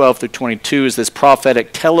verses 12 through 22, is this prophetic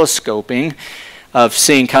telescoping of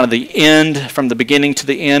seeing kind of the end from the beginning to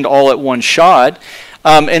the end all at one shot,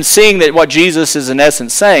 and seeing that what Jesus is in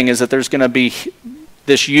essence saying is that there's going to be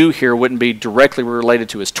this you here wouldn't be directly related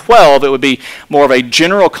to his 12. It would be more of a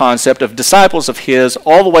general concept of disciples of his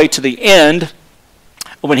all the way to the end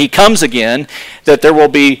when he comes again, that there will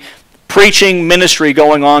be preaching ministry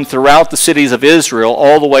going on throughout the cities of Israel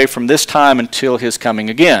all the way from this time until his coming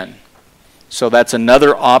again. So that's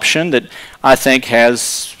another option that I think has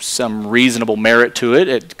some reasonable merit to it.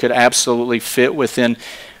 It could absolutely fit within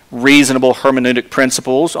reasonable hermeneutic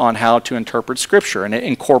principles on how to interpret Scripture, and it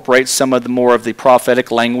incorporates some of the more of the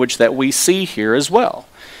prophetic language that we see here as well.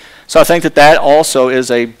 So I think that that also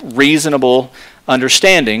is a reasonable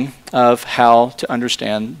understanding of how to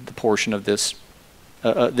understand the portion of this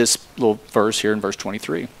little verse here in verse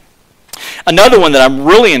 23. Another one that I'm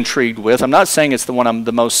really intrigued with, I'm not saying it's the one I'm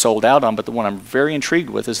the most sold out on, but the one I'm very intrigued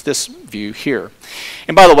with is this view here.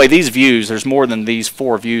 And by the way, these views, there's more than these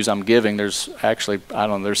 4 views I'm giving. There's actually, I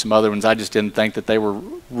don't know, there's some other ones. I just didn't think that they were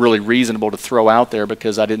really reasonable to throw out there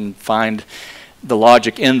because I didn't find the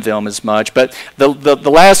logic in them as much. But the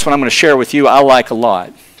last one I'm going to share with you, I like a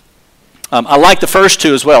lot. I like the first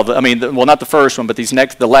 2 as well. Well, not the first one, but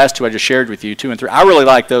the last 2 I just shared with you, 2 and 3. I really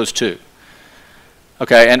like those 2.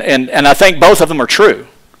 Okay, and I think both of them are true.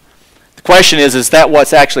 The question is that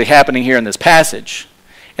what's actually happening here in this passage?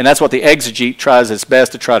 And that's what the exegete tries its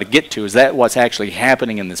best to try to get to. Is that what's actually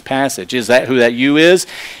happening in this passage? Is that who that you is?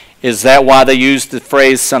 Is that why they use the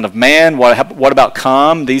phrase Son of Man? What about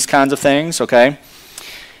come? These kinds of things, okay?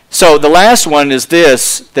 So the last one is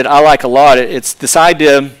this that I like a lot. It's this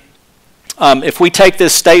idea, if we take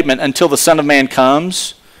this statement, until the Son of Man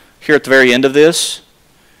comes, here at the very end of this,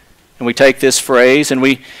 and we take this phrase and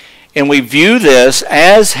we view this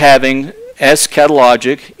as having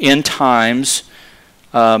eschatologic, end times,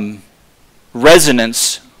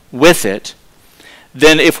 resonance with it,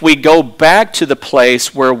 then if we go back to the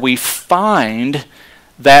place where we find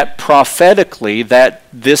that prophetically, that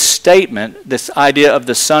this statement, this idea of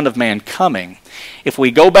the Son of Man coming, if we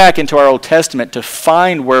go back into our Old Testament to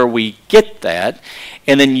find where we get that,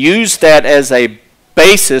 and then use that as a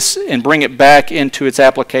basis and bring it back into its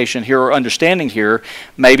application here or understanding here,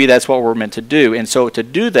 maybe that's what we're meant to do. And so to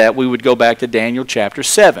do that, we would go back to Daniel chapter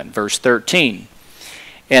 7, verse 13.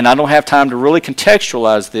 And I don't have time to really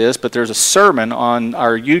contextualize this, but there's a sermon on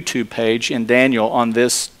our YouTube page in Daniel on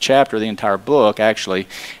this chapter, the entire book, actually.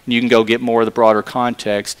 And you can go get more of the broader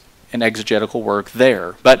context and exegetical work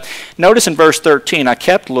there. But notice in verse 13, I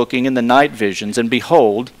kept looking in the night visions, and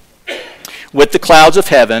behold, with the clouds of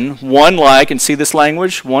heaven, one like, and see this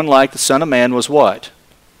language? One like the Son of Man was what?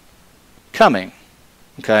 Coming.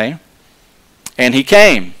 Okay? And he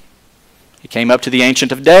came. He came up to the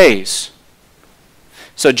Ancient of Days.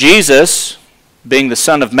 So Jesus, being the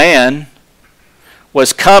Son of Man,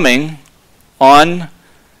 was coming on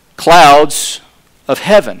clouds of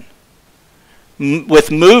heaven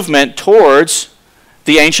with movement towards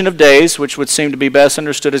the Ancient of Days, which would seem to be best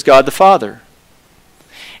understood as God the Father.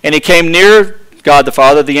 And he came near God the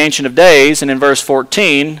Father, the Ancient of Days, and in verse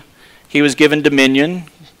 14, he was given dominion,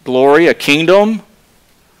 glory, a kingdom,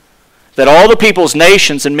 that all the peoples,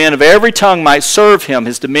 nations, and men of every tongue might serve him.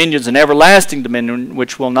 His dominion is an everlasting dominion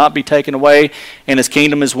which will not be taken away, and his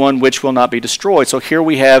kingdom is one which will not be destroyed. So here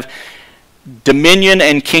we have dominion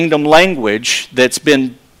and kingdom language that's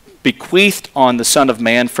been bequeathed on the Son of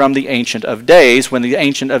Man from the Ancient of Days when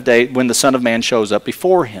the Son of Man shows up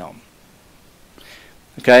before him.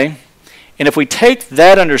 Okay? And if we take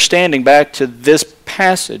that understanding back to this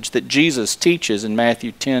passage that Jesus teaches in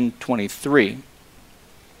Matthew 10:23,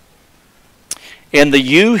 and the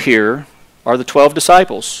you here are the 12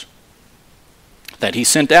 disciples that he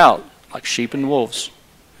sent out like sheep and wolves.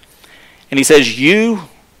 And he says, you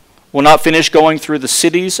will not finish going through the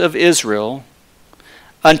cities of Israel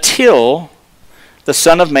until the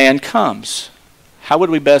Son of Man comes. How would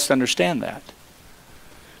we best understand that?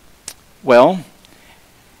 Well,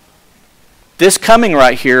 this coming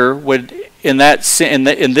right here would, in this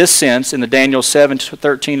sense, in the Daniel 7,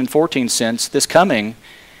 13, and 14 sense, this coming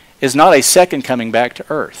is not a second coming back to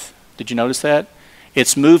earth. Did you notice that?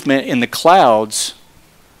 It's movement in the clouds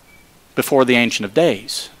before the Ancient of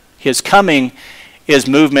Days. His coming is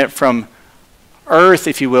movement from earth,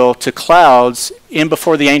 if you will, to clouds in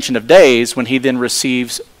before the Ancient of Days when he then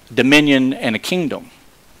receives dominion and a kingdom.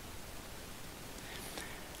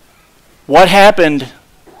 What happened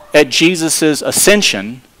at Jesus'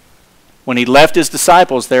 ascension when he left his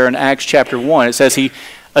disciples there in Acts chapter 1? It says he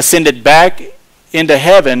ascended back into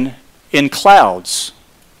heaven in clouds.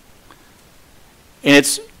 And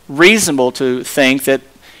it's reasonable to think that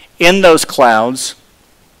in those clouds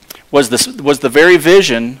was the very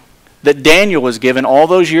vision that Daniel was given all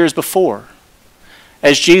those years before.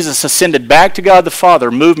 as Jesus ascended back to God the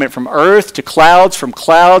Father, movement from earth to clouds, from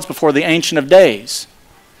clouds before the Ancient of Days.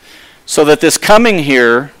 So that this coming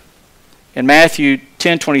here in Matthew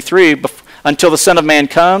 10:23, until the Son of Man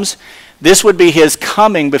comes, this would be his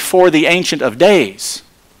coming before the Ancient of Days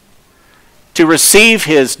to receive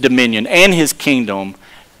his dominion and his kingdom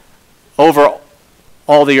over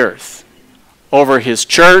all the earth, over his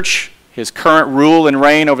church, his current rule and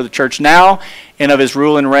reign over the church now, and of his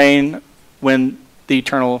rule and reign when the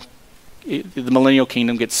millennial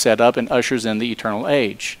kingdom gets set up and ushers in the eternal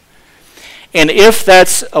age. And if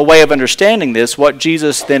that's a way of understanding this, what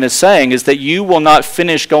Jesus then is saying is that you will not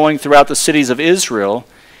finish going throughout the cities of Israel.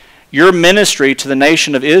 Your ministry to the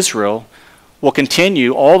nation of Israel will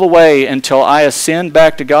continue all the way until I ascend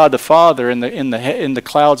back to God the Father in the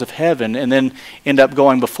clouds of heaven, and then end up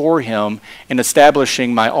going before him and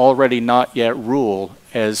establishing my already not yet rule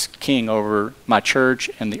as king over my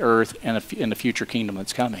church and the earth and in the future kingdom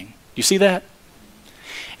that's coming. Do you see that?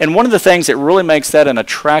 And one of the things that really makes that an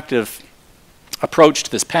attractive approach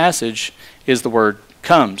to this passage is the word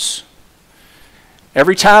comes.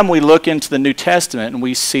 Every time we look into the New Testament and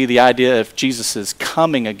we see the idea of Jesus'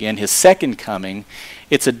 coming again, his second coming,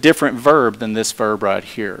 it's a different verb than this verb right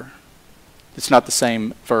here. It's not the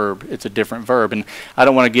same verb, it's a different verb. And I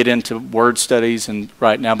don't want to get into word studies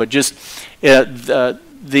right now, but just the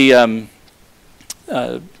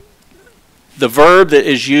verb that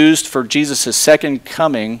is used for Jesus' second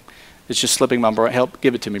coming is just slipping my brain. Help,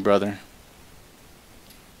 give it to me, brother.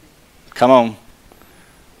 Come on.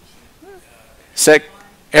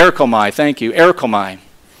 Erikomai, thank you. Erikomai.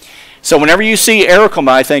 So whenever you see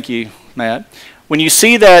erikomai, thank you, Matt. When you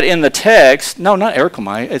see that in the text, no, not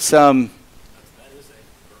erikomai. It's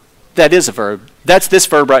that is a verb. That's this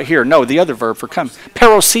verb right here. No, the other verb for come.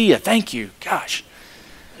 Parousia, thank you. Gosh.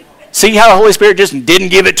 See how the Holy Spirit just didn't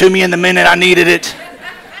give it to me in the minute I needed it?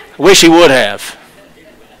 I wish he would have.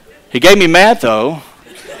 He gave me math though.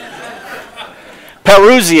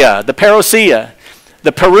 Parousia, the parousia.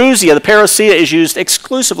 The parousia is used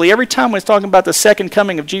exclusively every time when it's talking about the second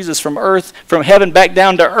coming of Jesus from earth, from heaven back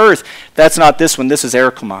down to earth. That's not this one. This is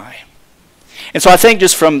erikomai. And so I think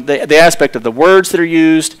just from the aspect of the words that are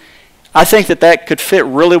used, I think that could fit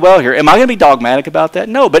really well here. Am I going to be dogmatic about that?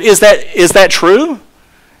 No, but is that true?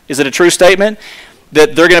 Is it a true statement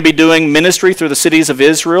that they're going to be doing ministry through the cities of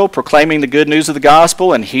Israel, proclaiming the good news of the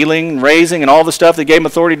gospel and healing and raising and all the stuff they gave them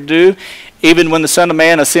authority to do, even when the Son of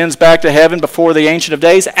Man ascends back to heaven before the Ancient of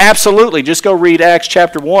Days? Absolutely. Just go read Acts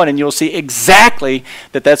chapter 1 and you'll see exactly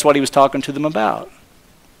that's what he was talking to them about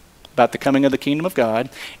the coming of the kingdom of God,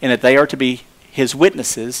 and that they are to be his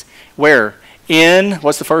witnesses. Where?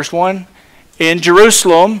 What's the first one? In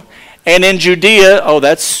Jerusalem and in Judea. Oh,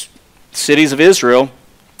 that's cities of Israel.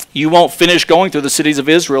 You won't finish going through the cities of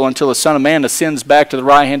Israel until the Son of Man ascends back to the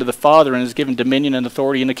right hand of the Father and is given dominion and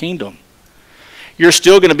authority in the kingdom. You're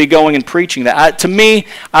still going to be going and preaching that. To me,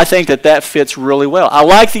 I think that fits really well. I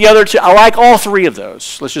like the other two. I like all three of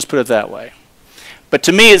those. Let's just put it that way. But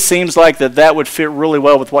to me, it seems like that would fit really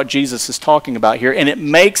well with what Jesus is talking about here, and it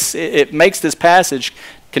makes this passage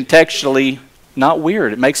contextually not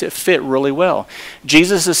weird. It makes it fit really well.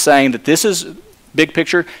 Jesus is saying that this is big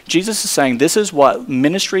picture. Jesus is saying this is what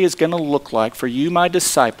ministry is going to look like for you, my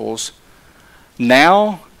disciples,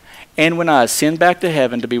 now and when I ascend back to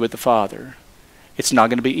heaven to be with the Father. It's not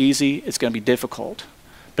going to be easy. It's going to be difficult.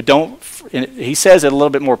 But he says it a little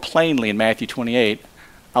bit more plainly in Matthew 28.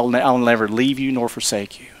 I'll never leave you nor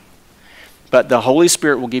forsake you. But the Holy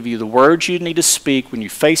Spirit will give you the words you need to speak when you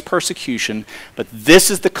face persecution. But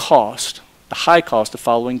this is the cost, the high cost of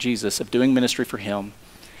following Jesus, of doing ministry for him.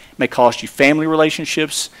 It may cost you family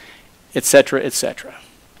relationships, etc., etc.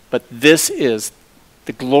 But this is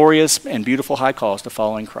the glorious and beautiful high cost of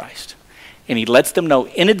following Christ. And he lets them know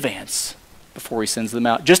in advance before he sends them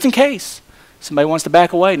out, just in case somebody wants to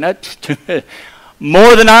back away.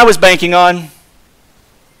 More than I was banking on.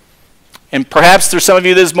 And perhaps there's some of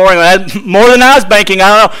you this morning, more than I was banking. I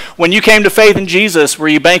don't know. When you came to faith in Jesus, were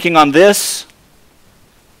you banking on this?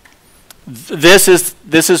 This is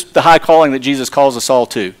the high calling that Jesus calls us all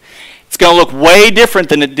to. It's going to look way different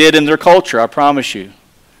than it did in their culture, I promise you,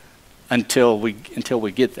 until we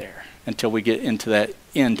get there, until we get into that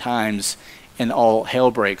end times and all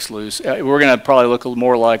hell breaks loose. We're going to probably look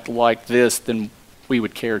more like this than we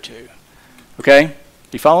would care to. Okay?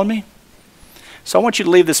 You following me? So I want you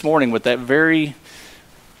to leave this morning with that very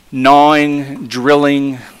gnawing,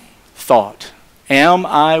 drilling thought. Am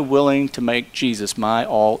I willing to make Jesus my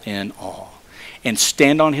all in all? And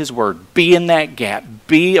stand on his word. Be in that gap.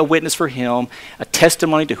 Be a witness for him, a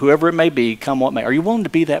testimony to whoever it may be, come what may. Are you willing to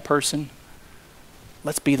be that person?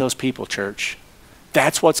 Let's be those people, church.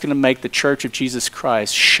 That's what's going to make the church of Jesus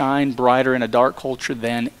Christ shine brighter in a dark culture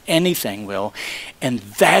than anything will. And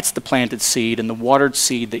that's the planted seed and the watered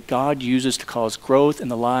seed that God uses to cause growth in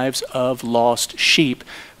the lives of lost sheep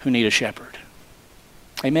who need a shepherd.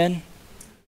 Amen?